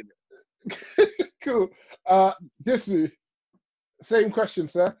dirty, isn't it? Cool. Disu, Same question,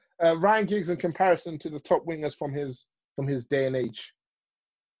 sir. Ryan Giggs in comparison to the top wingers from his day and age.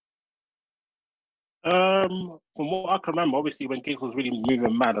 From what I can remember, obviously when Giggs was really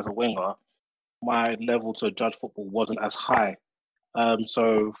moving mad as a winger, my level to judge football wasn't as high.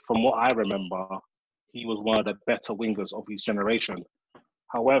 So from what I remember, he was one of the better wingers of his generation.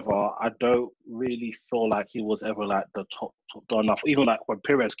 However, I don't really feel like he was ever like the top done enough. Even like when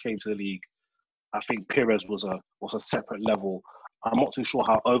Pires came to the league, I think Pires was a separate level. I'm not too sure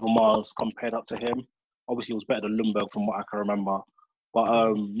how Overmars compared up to him. Obviously, he was better than Lundberg from what I can remember.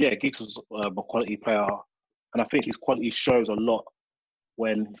 But yeah, Giggs was a quality player, and I think his quality shows a lot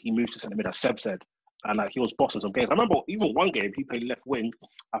when he moved to centre mid, as Seb said. And like he was bossing some games. I remember even one game he played left wing.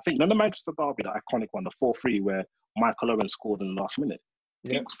 I think the Manchester derby, the iconic one, the 4-3, where Michael Owen scored in the last minute.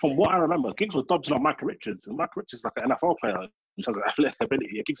 Yeah. Giggs, from what I remember, Giggs was dodging up Michael Richards, and Michael Richards is like an NFL player in terms of athletic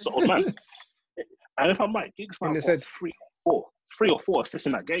ability. Yeah, Giggs is an old man. And if I'm right, Giggs might have got 3 or 4 assists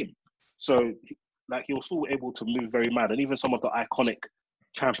in that game. So like he was still able to move very mad, and even some of the iconic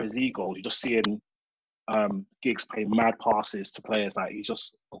Champions League goals, you're just seeing Giggs play mad passes to players. Like he's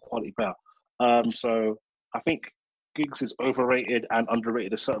just a quality player. So I think Giggs is overrated and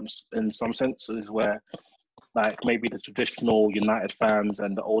underrated in some senses, where like maybe the traditional United fans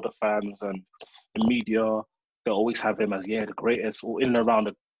and the older fans and the media, they always have him as the greatest or in and around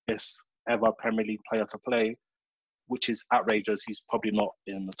the best ever Premier League player to play, which is outrageous. He's probably not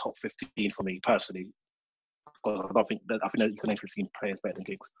in the top 15 for me personally, because I think that you can name 15 players better than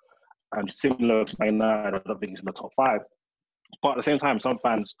Giggs. And similar to Man United, I don't think he's in the top 5. But at the same time, some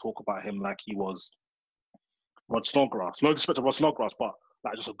fans talk about him like he was Rod Snodgrass. No disrespect to Rod Snodgrass, but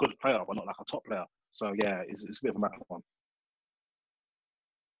like just a good player, but not like a top player. So yeah, it's a bit of a mad one.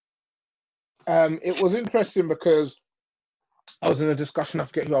 It was interesting because I was in a discussion, I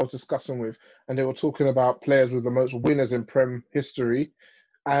forget who I was discussing with, and they were talking about players with the most winners in Prem history.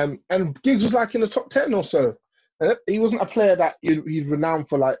 And Giggs was like in the top 10 or so. And he wasn't a player that he's renowned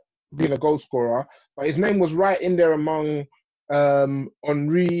for like being a goal scorer, but his name was right in there among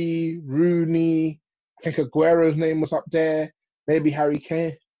Henry, Rooney. I think Aguero's name was up there. Maybe Harry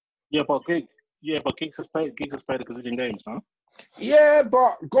Kane. Yeah, but Giggs has played a gazillion games, huh? Yeah,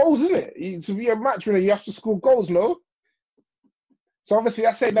 but goals, isn't it? To be a match winner, you have to score goals, no? So obviously,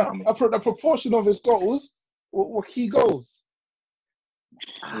 I say that the proportion of his goals were key goals.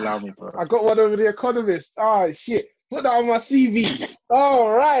 Allow me, bro. I got one over The Economist. Oh, shit. Put that on my CV.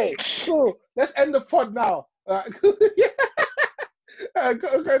 All right. Cool. Let's end the pod now.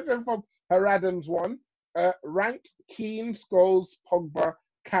 Question from Her Adams one. Rank Keane, Scholes, Pogba,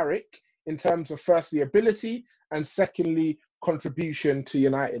 Carrick in terms of firstly ability and secondly contribution to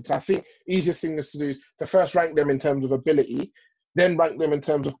United. So I think easiest thing is to do is to first rank them in terms of ability, then rank them in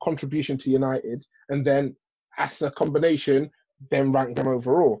terms of contribution to United, and then as a combination, then rank them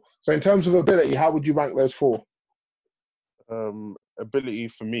overall. So in terms of ability, how would you rank those 4? Ability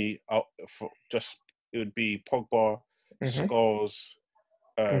for me, it would be Pogba, Scholes,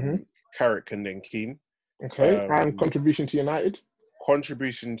 Carrick, and then Keane. Okay, and contribution to United?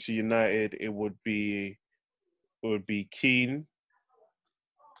 Contribution to United, it would be Keane,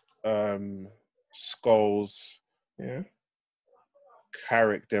 Scholes,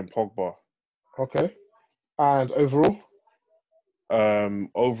 Carrick, then Pogba. Okay, and overall?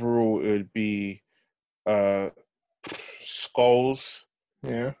 Overall, it would be Scholes.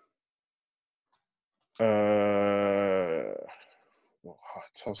 Yeah.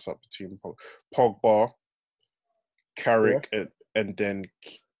 Toss up between Pogba, Carrick, and then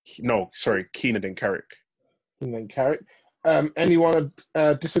Keane and then Carrick. And then Carrick. Anyone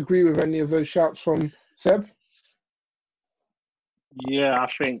disagree with any of those shouts from Seb? Yeah, I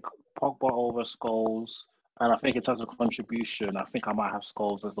think Pogba over Scholes. And I think in terms of contribution, I think I might have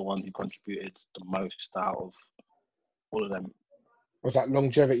Scholes as the one who contributed the most out of all of them. Was that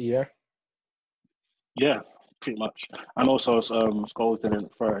longevity, yeah? Yeah, pretty much. And also, Scholes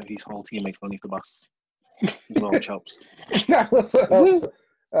didn't throw his whole teammates underneath the bus. He's all chops. How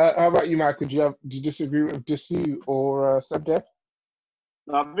about you, Michael? Do you disagree with Disu or Seb there?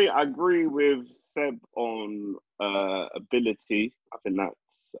 I think I agree with Seb on ability. I think that's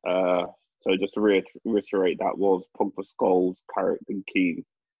so. Just to reiterate, that was Pogba, Scholes, Carrick, and Keane.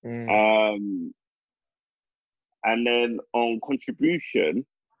 And then on contribution,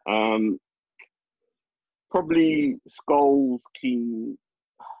 probably Scholes, Keane,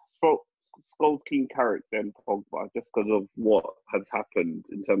 Carrick, then Pogba, just because of what has happened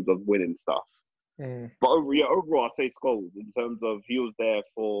in terms of winning stuff. But overall, I say Scholes in terms of he was there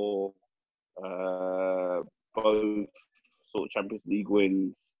for both sort of Champions League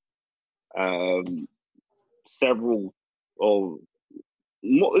wins, several of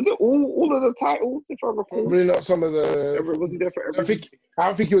Is it all of the titles? If I recall, probably not some of the. Was he there for every? I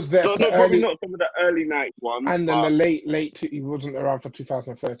don't think he was there. No, probably not some of the early night ones. And then the late. He wasn't around for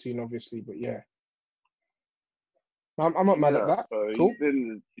 2013, obviously, but yeah. I'm not mad at that. So cool.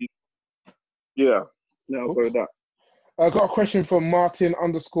 I'll go with that. I got a question from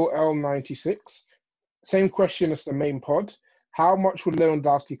Martin_L96. Same question as the main pod. How much would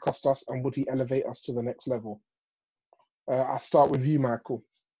Lewandowski cost us, and would he elevate us to the next level? I'll start with you, Michael.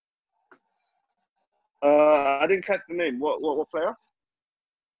 I didn't catch the name. What player?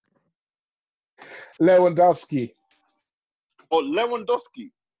 Lewandowski. Oh,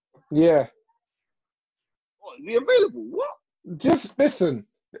 Lewandowski. Yeah. What, is he available? What? Just listen.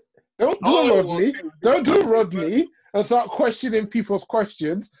 Don't do Rodney. Okay. Don't do Rodney and start questioning people's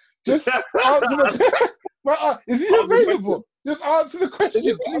questions. Just answer the is he available? Just answer the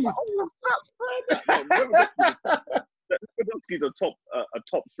question, please. Lewandowski's a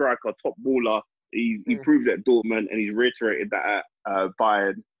top striker, top baller. He proved it at Dortmund, and he's reiterated that at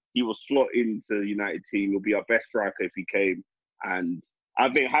Bayern. He will slot into the United team. He'll be our best striker if he came. And I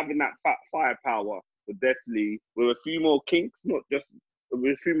think having that firepower will definitely, with a few more kinks, will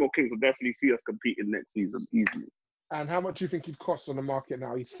definitely see us competing next season easily. And how much do you think he'd cost on the market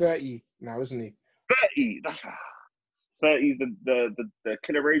now? He's 30 now, isn't he? 30? 30 is the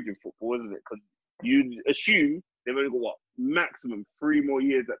killer age in football, isn't it? Because you assume they've only got, maximum 3 more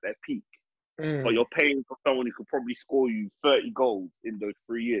years at their peak. But you're paying for someone who could probably score you 30 goals in those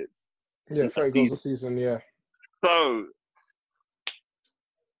 3 years. Yeah, 30 goals a season, yeah. So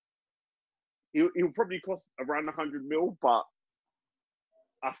he'll probably cost around 100 mil, but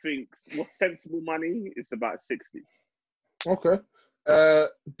I think what's sensible money is about 60. Okay.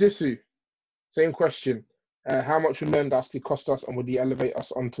 Disu, same question. How much would Lewandowski cost us, and would he elevate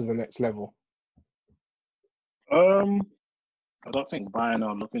us onto the next level? I don't think Bayern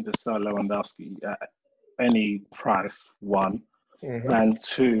are looking to sell Lewandowski at any price, one. And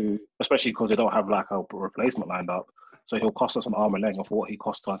two, especially because they don't have like a replacement lined up. So he'll cost us an arm and leg of what he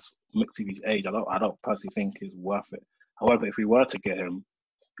cost us mixing his age. I don't personally think is worth it. However, if we were to get him,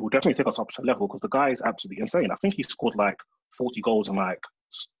 it will definitely take us up to level because the guy is absolutely insane. I think he scored like 40 goals in a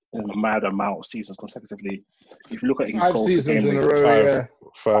mad amount of seasons consecutively. If you look at his 5 goals seasons in a ratio, row,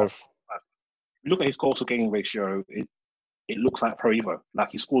 five. If you look at his goals to game ratio, it looks like Pro Evo.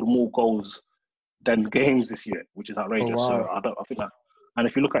 Like he scored more goals than games this year, which is outrageous. Oh, wow. So I think that. And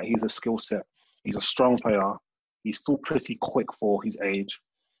if you look at his skill set, he's a strong player. He's still pretty quick for his age.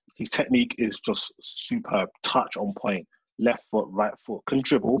 His technique is just superb. Touch on point. Left foot, right foot. Can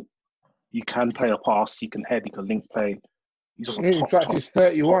dribble. He can play a pass. He can head. He can link play. He's just a top. He's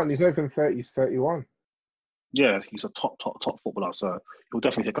 31. He's not even 30. He's 31. Yeah, he's a top footballer. So he'll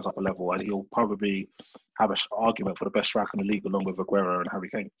definitely take us up a level, and he'll probably have an argument for the best striker in the league, along with Aguero and Harry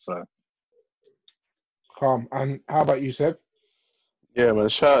Kane. So, calm. And how about you, Seb? Yeah, man.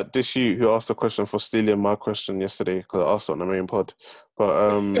 Shout out Dish you who asked the question for stealing my question yesterday because I asked it on the main pod.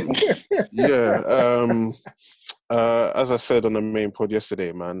 But as I said on the main pod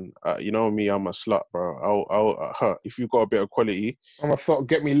yesterday, man, you know me, I'm a slut, bro. I'll if you got a bit of quality, I'm a thought,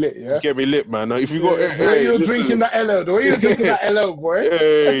 get me lit, yeah. Get me lit, man. Now, if you got, you're drinking that LO, the way you're drinking that LO, boy.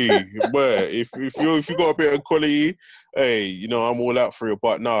 Hey, boy, if you got a bit of quality, hey, you know I'm all out for it.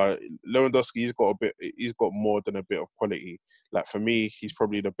 But nah, Lewandowski, he's got more than a bit of quality. Like for me, he's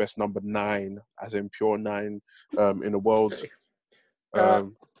probably the best number 9, as in pure 9, in the world.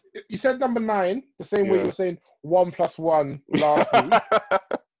 You said number 9 the same way you were saying 1 + 1 last week.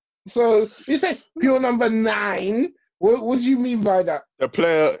 So you say pure number 9. What do you mean by that? The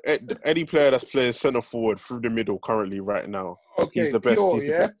player, any player that's playing centre forward through the middle currently right now, okay, he's the best. Pure, he's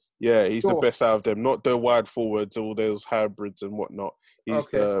the best. Yeah, he's the best out of them. Not the wide forwards, all those hybrids and whatnot. He's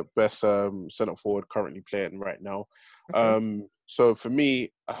the best centre forward currently playing right now. Okay. So for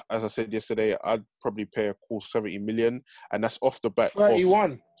me, as I said yesterday, I'd probably pay a cool 70 million, and that's off the back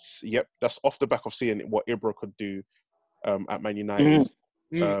 31. Yep, that's off the back of seeing what Ibra could do at Man United.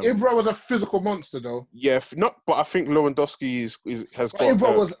 Ibra was a physical monster, though. Yeah, but I think Lewandowski has got.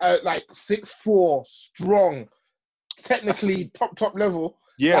 Ibra was like 6'4", strong, technically top level.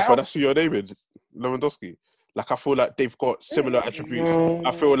 Yeah, like, but that's who you're naming, Lewandowski. Like I feel like they've got similar attributes.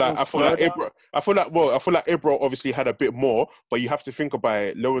 I feel like Ibra obviously had a bit more, but you have to think about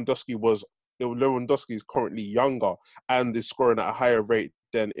it. Lewandowski is currently younger and is scoring at a higher rate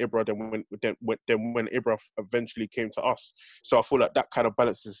than Ibra than when Ibra eventually came to us. So I feel like that kind of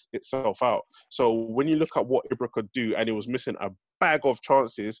balances itself out. So when you look at what Ibra could do, and he was missing a bag of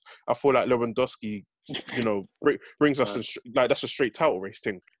chances, I feel like Lewandowski, you know, brings us like that's a straight title race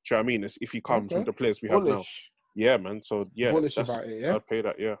thing. Do you know what I mean? If he comes with the players we have now. Yeah, man. So yeah, bullish about it. Yeah, I'd pay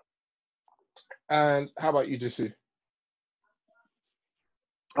that. Yeah. And how about you, Jisu?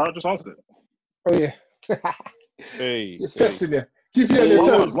 I just answered it. Oh yeah. Hey, It's testing you. Keep you on your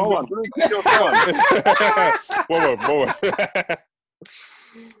toes. One. One.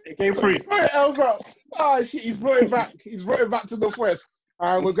 Game 3. Right, Elsa. Oh shit, he's brought it back. He's brought it back to Northwest.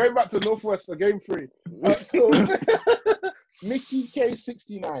 We're going back to Northwest for game 3. Mickey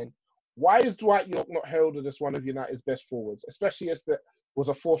K69. Why is Dwight York not heralded as one of United's best forwards, especially as there was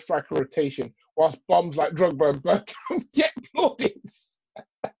a 4-striker rotation, whilst bums like Drogba and Bergkamp get plaudits?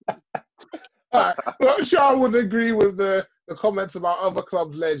 Not sure I would agree with the comments about other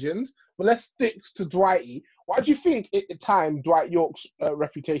clubs' legends, but let's stick to Dwighty. Why do you think at the time Dwight York's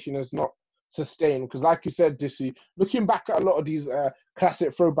reputation has not sustained? Because like you said, Dissy, looking back at a lot of these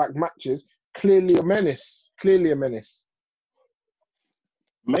classic throwback matches, clearly a menace.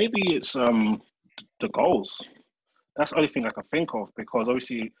 Maybe it's the goals. That's the only thing I can think of, because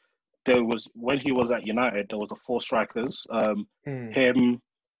obviously there was, when he was at United, there was the 4 strikers, him,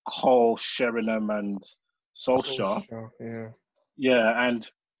 Cole, Sheringham, and Solskjaer. Yeah, and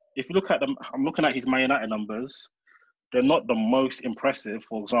if you look at them, I'm looking at his Man United numbers. They're not the most impressive.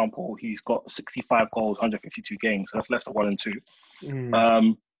 For example, he's got 65 goals, 152 games. So that's less than 1 and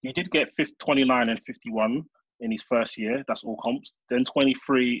 2. He did get 29 and 51 in his first year. That's all comps. Then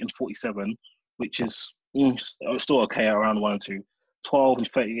 23 and 47, which is still okay, around 1 and 2. 12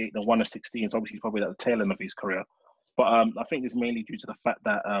 and 38 and 1 and 16. So obviously he's probably at the tail end of his career. But I think it's mainly due to the fact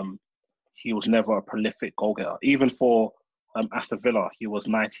that he was never a prolific goal getter. Even for Aston Villa, he was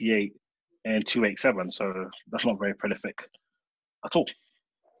 98 and 287. So that's not very prolific at all.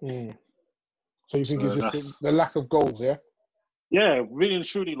 So you think it's just the lack of goals, yeah? Yeah, really and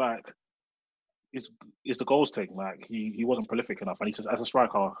truly, like, is the goals thing. Like, he wasn't prolific enough. And he says, as a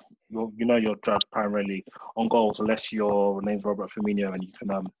striker, you're judged primarily on goals, unless your name's Robert Firmino and you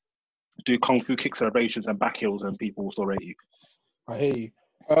can do kung fu kick celebrations and back heels and people will still rate you. I hear you.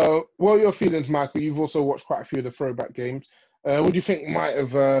 What are your feelings, Michael? You've also watched quite a few of the throwback games. What do you think might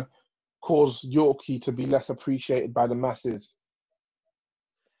have caused Yorkie to be less appreciated by the masses?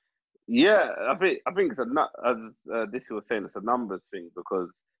 Yeah, I think it's as this was saying, it's a numbers thing, because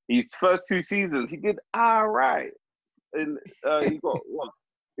his first 2 seasons he did all right, and he got what,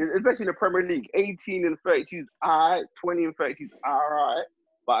 especially in the Premier League, 18 and 32 all right, 20 and 32 all right.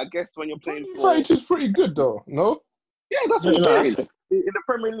 But I guess when you're playing for 32 is pretty good though, no? Yeah, that's what I'm saying. In the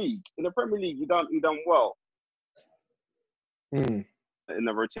Premier League, you done well. In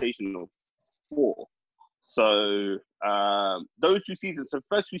the rotational 4. So those 2 seasons, the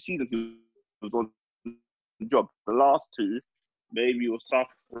first 2 seasons he was on the job. The last 2, maybe he was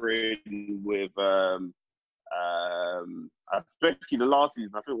suffering with especially the last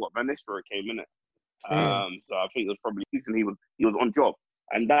season. I think Van Nistelrooy came in it. So I think it was probably the season he was on job.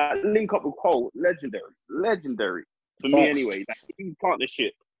 And that link up with Cole, legendary for me anyway. That team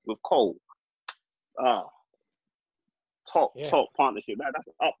partnership with Cole, top partnership. That's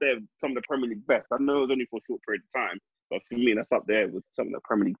up there with some of the Premier League best. I know it was only for a short period of time, but for me, that's up there with some of the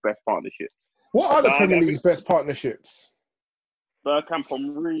Premier League best partnerships. What are the Premier League's best partnerships? Bergkamp,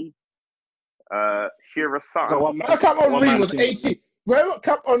 Henry, Shearer, Sutton. Bergkamp, Henry was 80.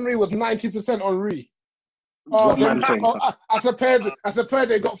 Bergkamp, Henry was 90% Henry. As a pair,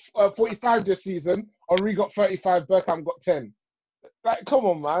 they got 45 this season. Henry got 35. Bergkamp got 10. Like, come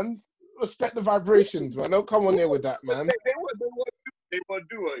on, man. Respect the vibrations, man. Don't come on here with that, man. They won't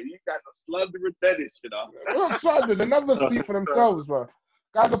do it. You guys are slandering Dennis, you know. We're not slandering. The numbers speak for themselves, bro.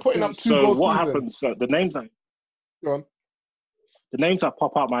 Guys are putting up 2 goals. So what happens? So the names that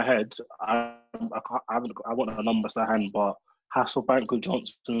pop out my head, I want the numbers to hand, but Hasselbank with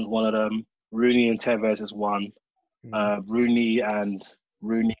Johnson is one of them. Rooney and Tevez is one. Rooney and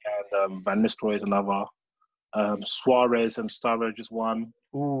Van Nistelrooy is another. Suarez and Sturridge is one.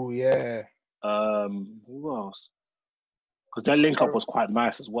 Ooh, yeah. Who else? Because their link up was quite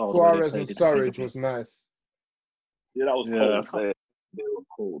nice as well. Suarez and Sturridge was nice. Yeah, that was cool. They were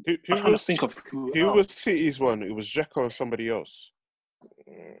cool. Who was City's one? It was Dzeko and somebody else.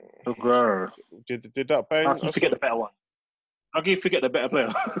 Did that bang? I can forget the better one. How can you forget the better player?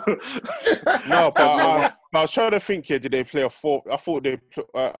 No, but I was trying to think here. Did they play a 4? I thought they.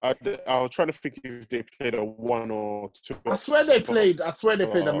 I was trying to think if they played a 1 or 2. I swear they played a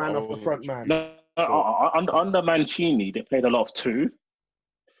man off the front man. No, under Mancini they played a lot of 2.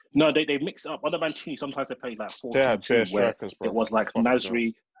 No, they mix up. Under Mancini sometimes they played like 4-2, where it was like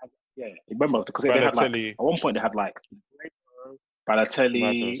Nasri. Yeah, remember because they had like, at one point they had like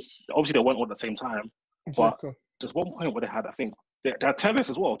Balotelli. Obviously they weren't all at the same time, but there's one point where they had, I think, They had Tevez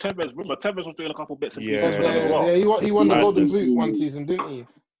as well. Remember, Tevez was doing a couple bits and pieces for them as Yeah, well. he won the Golden Boot one season, didn't he?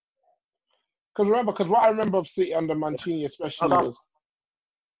 Because what I remember of City under Mancini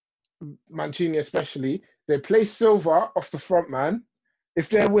especially, they play Silva off the front man. If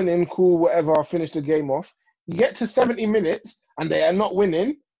they're winning, cool, whatever, finish the game off. You get to 70 minutes and they are not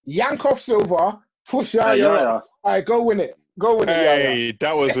winning, yank off Silva, push Yaya. All right, go win it. Hey,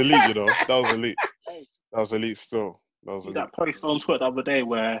 that was elite, you know. That was elite. That was elite still. That post on Twitter the other day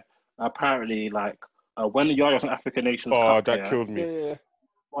where apparently, like, when Yaya was an African Nations Cup, that killed me. Yeah.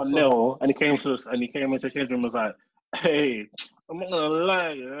 1-0, and he came into the change room and was like, "Hey, I'm not gonna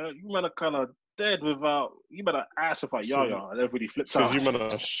lie, you man are kind of dead without. You better ass without Yaya." And everybody flipped out. You man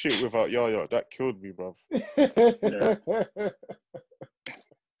are shit without Yaya. That killed me, bruv.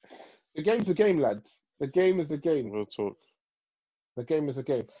 The game's a game, lads. The game is a game. We'll talk. The game is a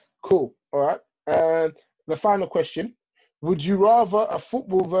game. Cool. All right. And the final question: would you rather a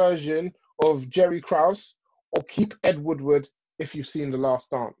football version of Jerry Krause or keep Ed Woodward if you've seen The Last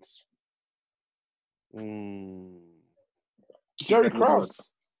Dance? Jerry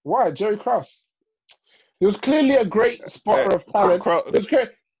Krause. Why Jerry Krause? He was clearly a great spotter of talent.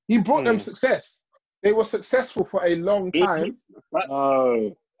 He brought them success. They were successful for a long time.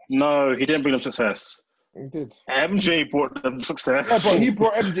 No, he didn't bring them success. He did. MJ brought them success. Yeah, but he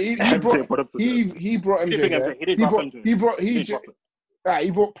brought MJ. He brought MJ. He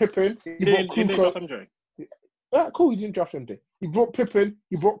brought Pippen. He brought Kukoc. Cool, he didn't draft MJ. He brought Pippen.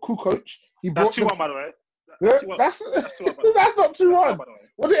 He brought Kukoc. That's 2-1, by the way. That's not 2-1.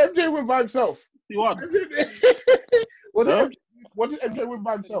 What did MJ win by himself? 2-1. What did MJ win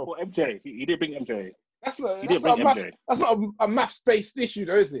by himself? MJ. He didn't bring MJ. That's not a maths-based issue,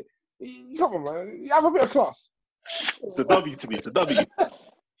 though, is it? Come on, man. You have a bit of class. It's a W to me. It's a W.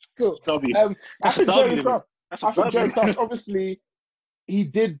 Cool. W. I think Jerry Krause, obviously, he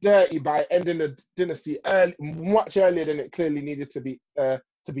did dirty by ending the dynasty much earlier than it clearly needed to be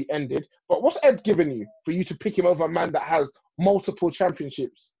ended. But what's Ed giving you for you to pick him over a man that has multiple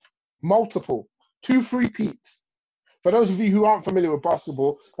championships? 2 3-peats. For those of you who aren't familiar with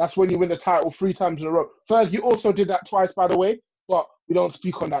basketball, that's when you win the title 3 times in a row. Fergie also did that twice, by the way, but we don't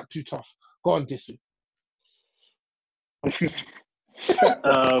speak on that too tough. Go on, Disu. I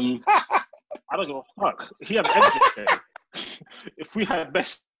don't give a fuck. He had MJ. If we had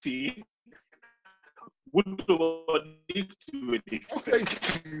Messi, wouldn't need to do anything.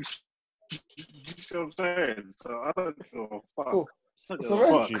 You see what I'm saying? So I don't give a fuck. Cool. I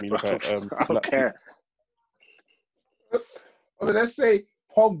don't care. Okay, let's say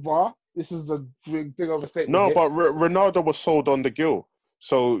Pogba. This is the big overstatement. No, but Ronaldo was sold on the gill.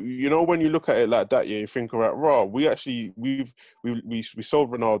 So you know when you look at it like that, you think about we sold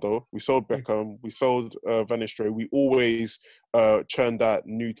Ronaldo, we sold Beckham, we sold Van Nistelrooy. We always churned out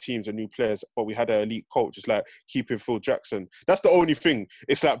new teams and new players, but we had an elite coach. It's like keeping Phil Jackson. That's the only thing.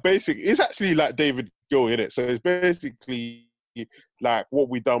 It's like it's actually like David Gill in it. So it's basically like what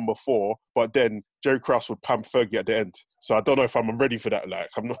we done before, but then Jerry Krause would pump Fergie at the end. So I don't know if I'm ready for that. Like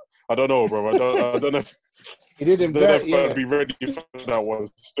I don't know, bro. I don't know. He did him dirty. I'd be ready for that one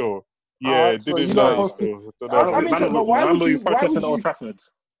still. Yeah, so did him dirty still. But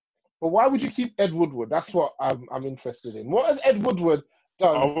why would you keep Ed Woodward? That's what I'm interested in. What has Ed Woodward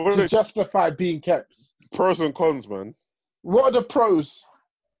done to justify being kept? Pros and cons, man. What are the pros?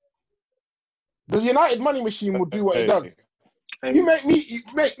 The United money machine will do what it does. You make me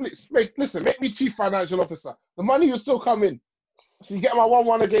chief financial officer. The money will still come in. So you get my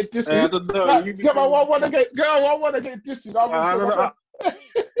 1-1 against this. Get my 1-1 against this.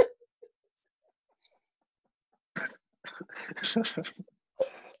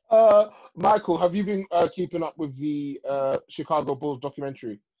 Michael, have you been keeping up with the Chicago Bulls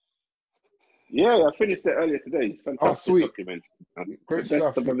documentary? Yeah, I finished it earlier today. Fantastic documentary. Great Best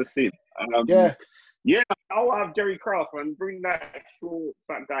stuff. I've ever seen. Yeah, I'll have Jerry Krause, man. Bring that short,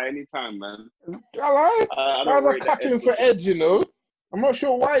 fat guy anytime, man. I was capping for Ed, you know. I'm not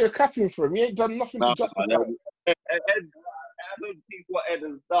sure why you're capping for him. He ain't done nothing to justify it. I don't think what Ed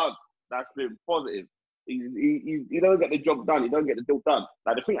has done that's been positive. He don't get the job done. He don't get the deal done.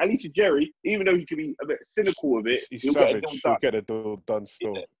 Like the thing, at least with Jerry, even though he could be a bit cynical with it, he'll get the deal done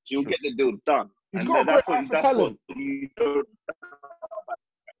still. Yeah, he'll get the deal done. He's got a great eye for talent.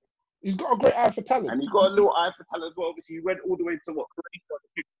 He's got a great eye for talent. And he's got a little eye for talent as well. Obviously, he went all the way to Croatia.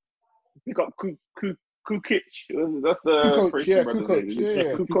 Pick up Kukic. That's the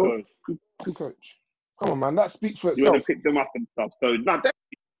Kukoc. Come on, man. That speaks for itself. You want to pick them up and stuff. So, definitely,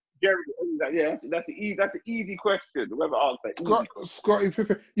 Jerry, that's an easy question. Whoever asked that. Scotty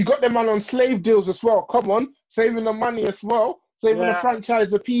Pippen. You got them man on slave deals as well. Come on. Saving the money as well. Saving the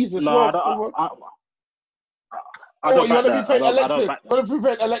franchise appease as well. I don't you want to that. be paying Alexis? You want to be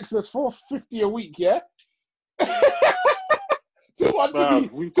paying Alexis $450 a week? Yeah. 2-1 to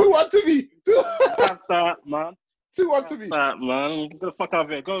me. 2-1 to me. That's that, man. 2-1 to me. That, man. Get the fuck out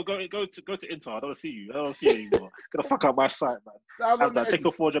of here. Go to Inter. I don't see you. I don't see you anymore. Get the fuck out of my sight, man. Have that. Take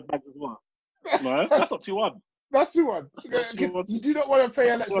your 400 bags as well. No, that's not 2-1. That's 2-1. You do not want to pay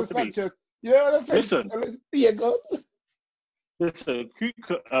Alexis Sanchez. You don't want to pay. Listen. Yeah, go. Listen.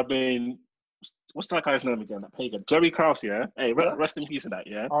 I mean, what's that guy's name again? That pagan. Jerry Krause, yeah? Hey, rest in peace in that,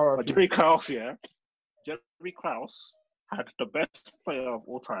 yeah? But Jerry Krause, yeah? Jerry Krause had the best player of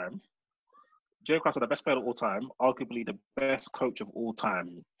all time. Jerry Krause had the best player of all time, arguably the best coach of all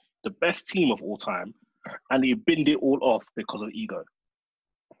time, the best team of all time, and he binned it all off because of ego.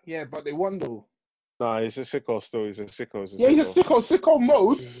 Yeah, but they won though. Nah, he's a sicko still. He's a sicko. He's a sicko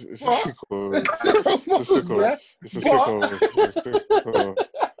mode. It's a sicko. It's a sicko. It's a sicko.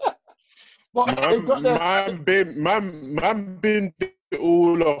 Man binned it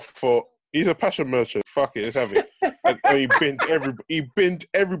all off for. He's a passion merchant. Fuck it, let's have it. And he binned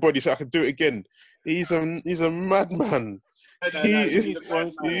everybody so I could do it again. He's a madman.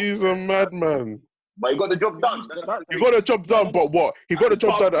 He's a madman. But he got the job done. He got the job done, but what? He got the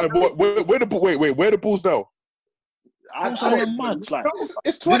job done. And what? Where the ball's now?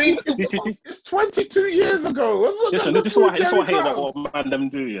 It's 22 years ago. Listen, this is what I hate about what man them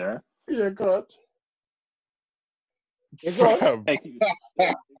do. Yeah. Yeah, God. Fam.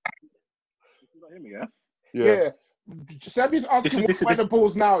 Hear me, yeah? Yeah. Sammy's asking where the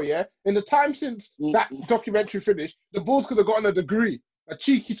Bulls now, yeah? In the time since that documentary finished, the Bulls could have gotten a degree. A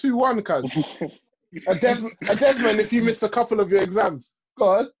cheeky 2-1, cuz. a Desmond if you missed a couple of your exams.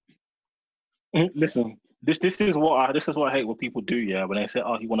 God. Listen, this is what I hate what people do, yeah, when they say,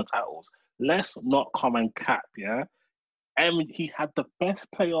 oh, he won the titles. Let's not come and cap, yeah? And he had the best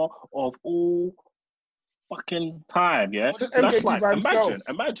player of all fucking time, yeah? So that's like, imagine.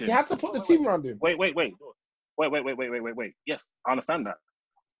 He had to put the team around him. Wait. Yes, I understand that.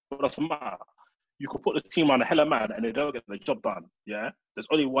 But it doesn't matter. You could put the team on a hella man and they don't get the job done, yeah? There's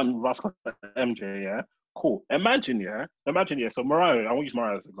only one rascal, MJ, yeah? Cool. Imagine, yeah? So Mariah, I won't use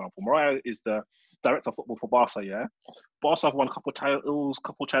Mariah as an example. Mariah is the director of football for Barca, yeah? Barca have won a couple titles,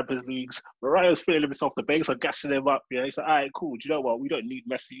 couple Champions Leagues. Mariah's feeling himself, the Banks are gassing him up, yeah? He's like, all right, cool. Do you know what? We don't need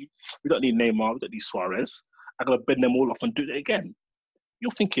Messi. We don't need Neymar. We don't need Suarez. I'm going to bend them all off and do it again. You're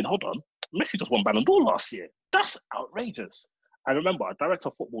thinking, hold on, Messi just won Ballon d'Or last year. That's outrageous. And remember, a director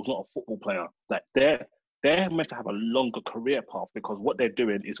of football is not a football player. Like they're meant to have a longer career path because what they're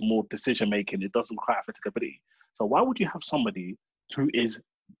doing is more decision-making. It doesn't require athletic ability. So why would you have somebody who is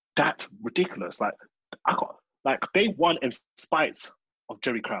that ridiculous? They won in spite of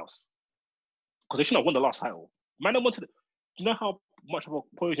Jerry Krause. Because they shouldn't have won the last title. Man, do you know how much of a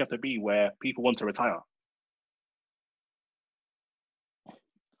point you have to be where people want to retire?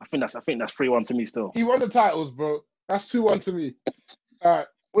 I think that's 3-1 to me still. He won the titles, bro. That's 2-1 to me. All right.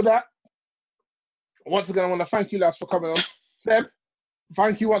 With that, once again, I want to thank you lads for coming on. Seb,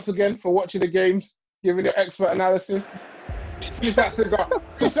 thank you once again for watching the games, giving your expert analysis. Finish that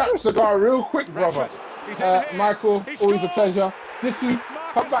cigar real quick, brother. Michael, always a pleasure. Listen,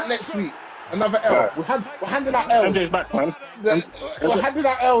 come back next week. Another L. We're handing out L's. MJ's back, man. We're handing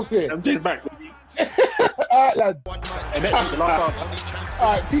out L's here. MJ's back. All right, lads. And next week, the last one.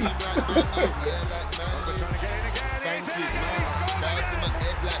 All right, peace.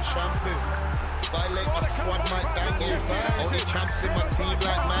 Violate my squad, might bang you. Only champs in my team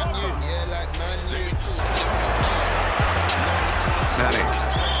like Man U. Yeah, like Man U. Nani.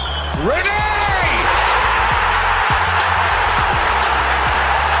 Ready!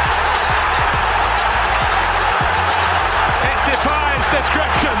 It defies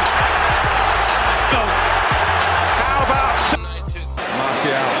description. How about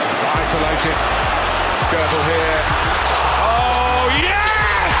Martial is isolated. Skirtle here. Oh,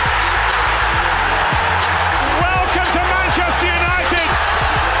 yes! Welcome to Manchester United,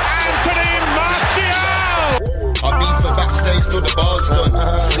 Anthony Martial! I beat for backstage till the bar's done.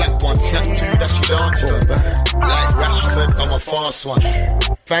 Slap one, snap two, that she danced on. Like Rashford, I'm a fast one.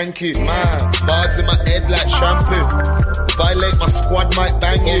 Thank you, man. Bars in my head like shampoo. Violate my squad, might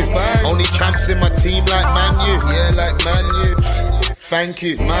bang you. Only champs in my team like Man U. Yeah, like Man U. Thank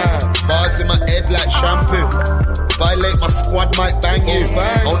you, man. Bars in my head like shampoo. Violate my squad, might bang you.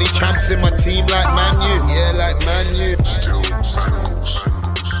 Only champs in my team like Man U. Yeah, like Man U. Still bangles.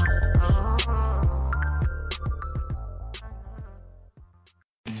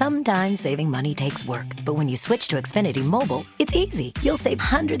 Some Sometimes saving money takes work, but when you switch to Xfinity Mobile, it's easy. You'll save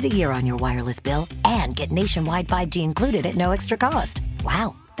hundreds a year on your wireless bill and get nationwide 5G included at no extra cost.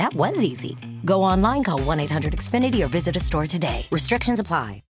 Wow, that was easy. Go online, call 1-800-XFINITY or visit a store today. Restrictions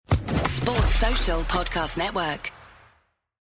apply. Sports Social Podcast Network.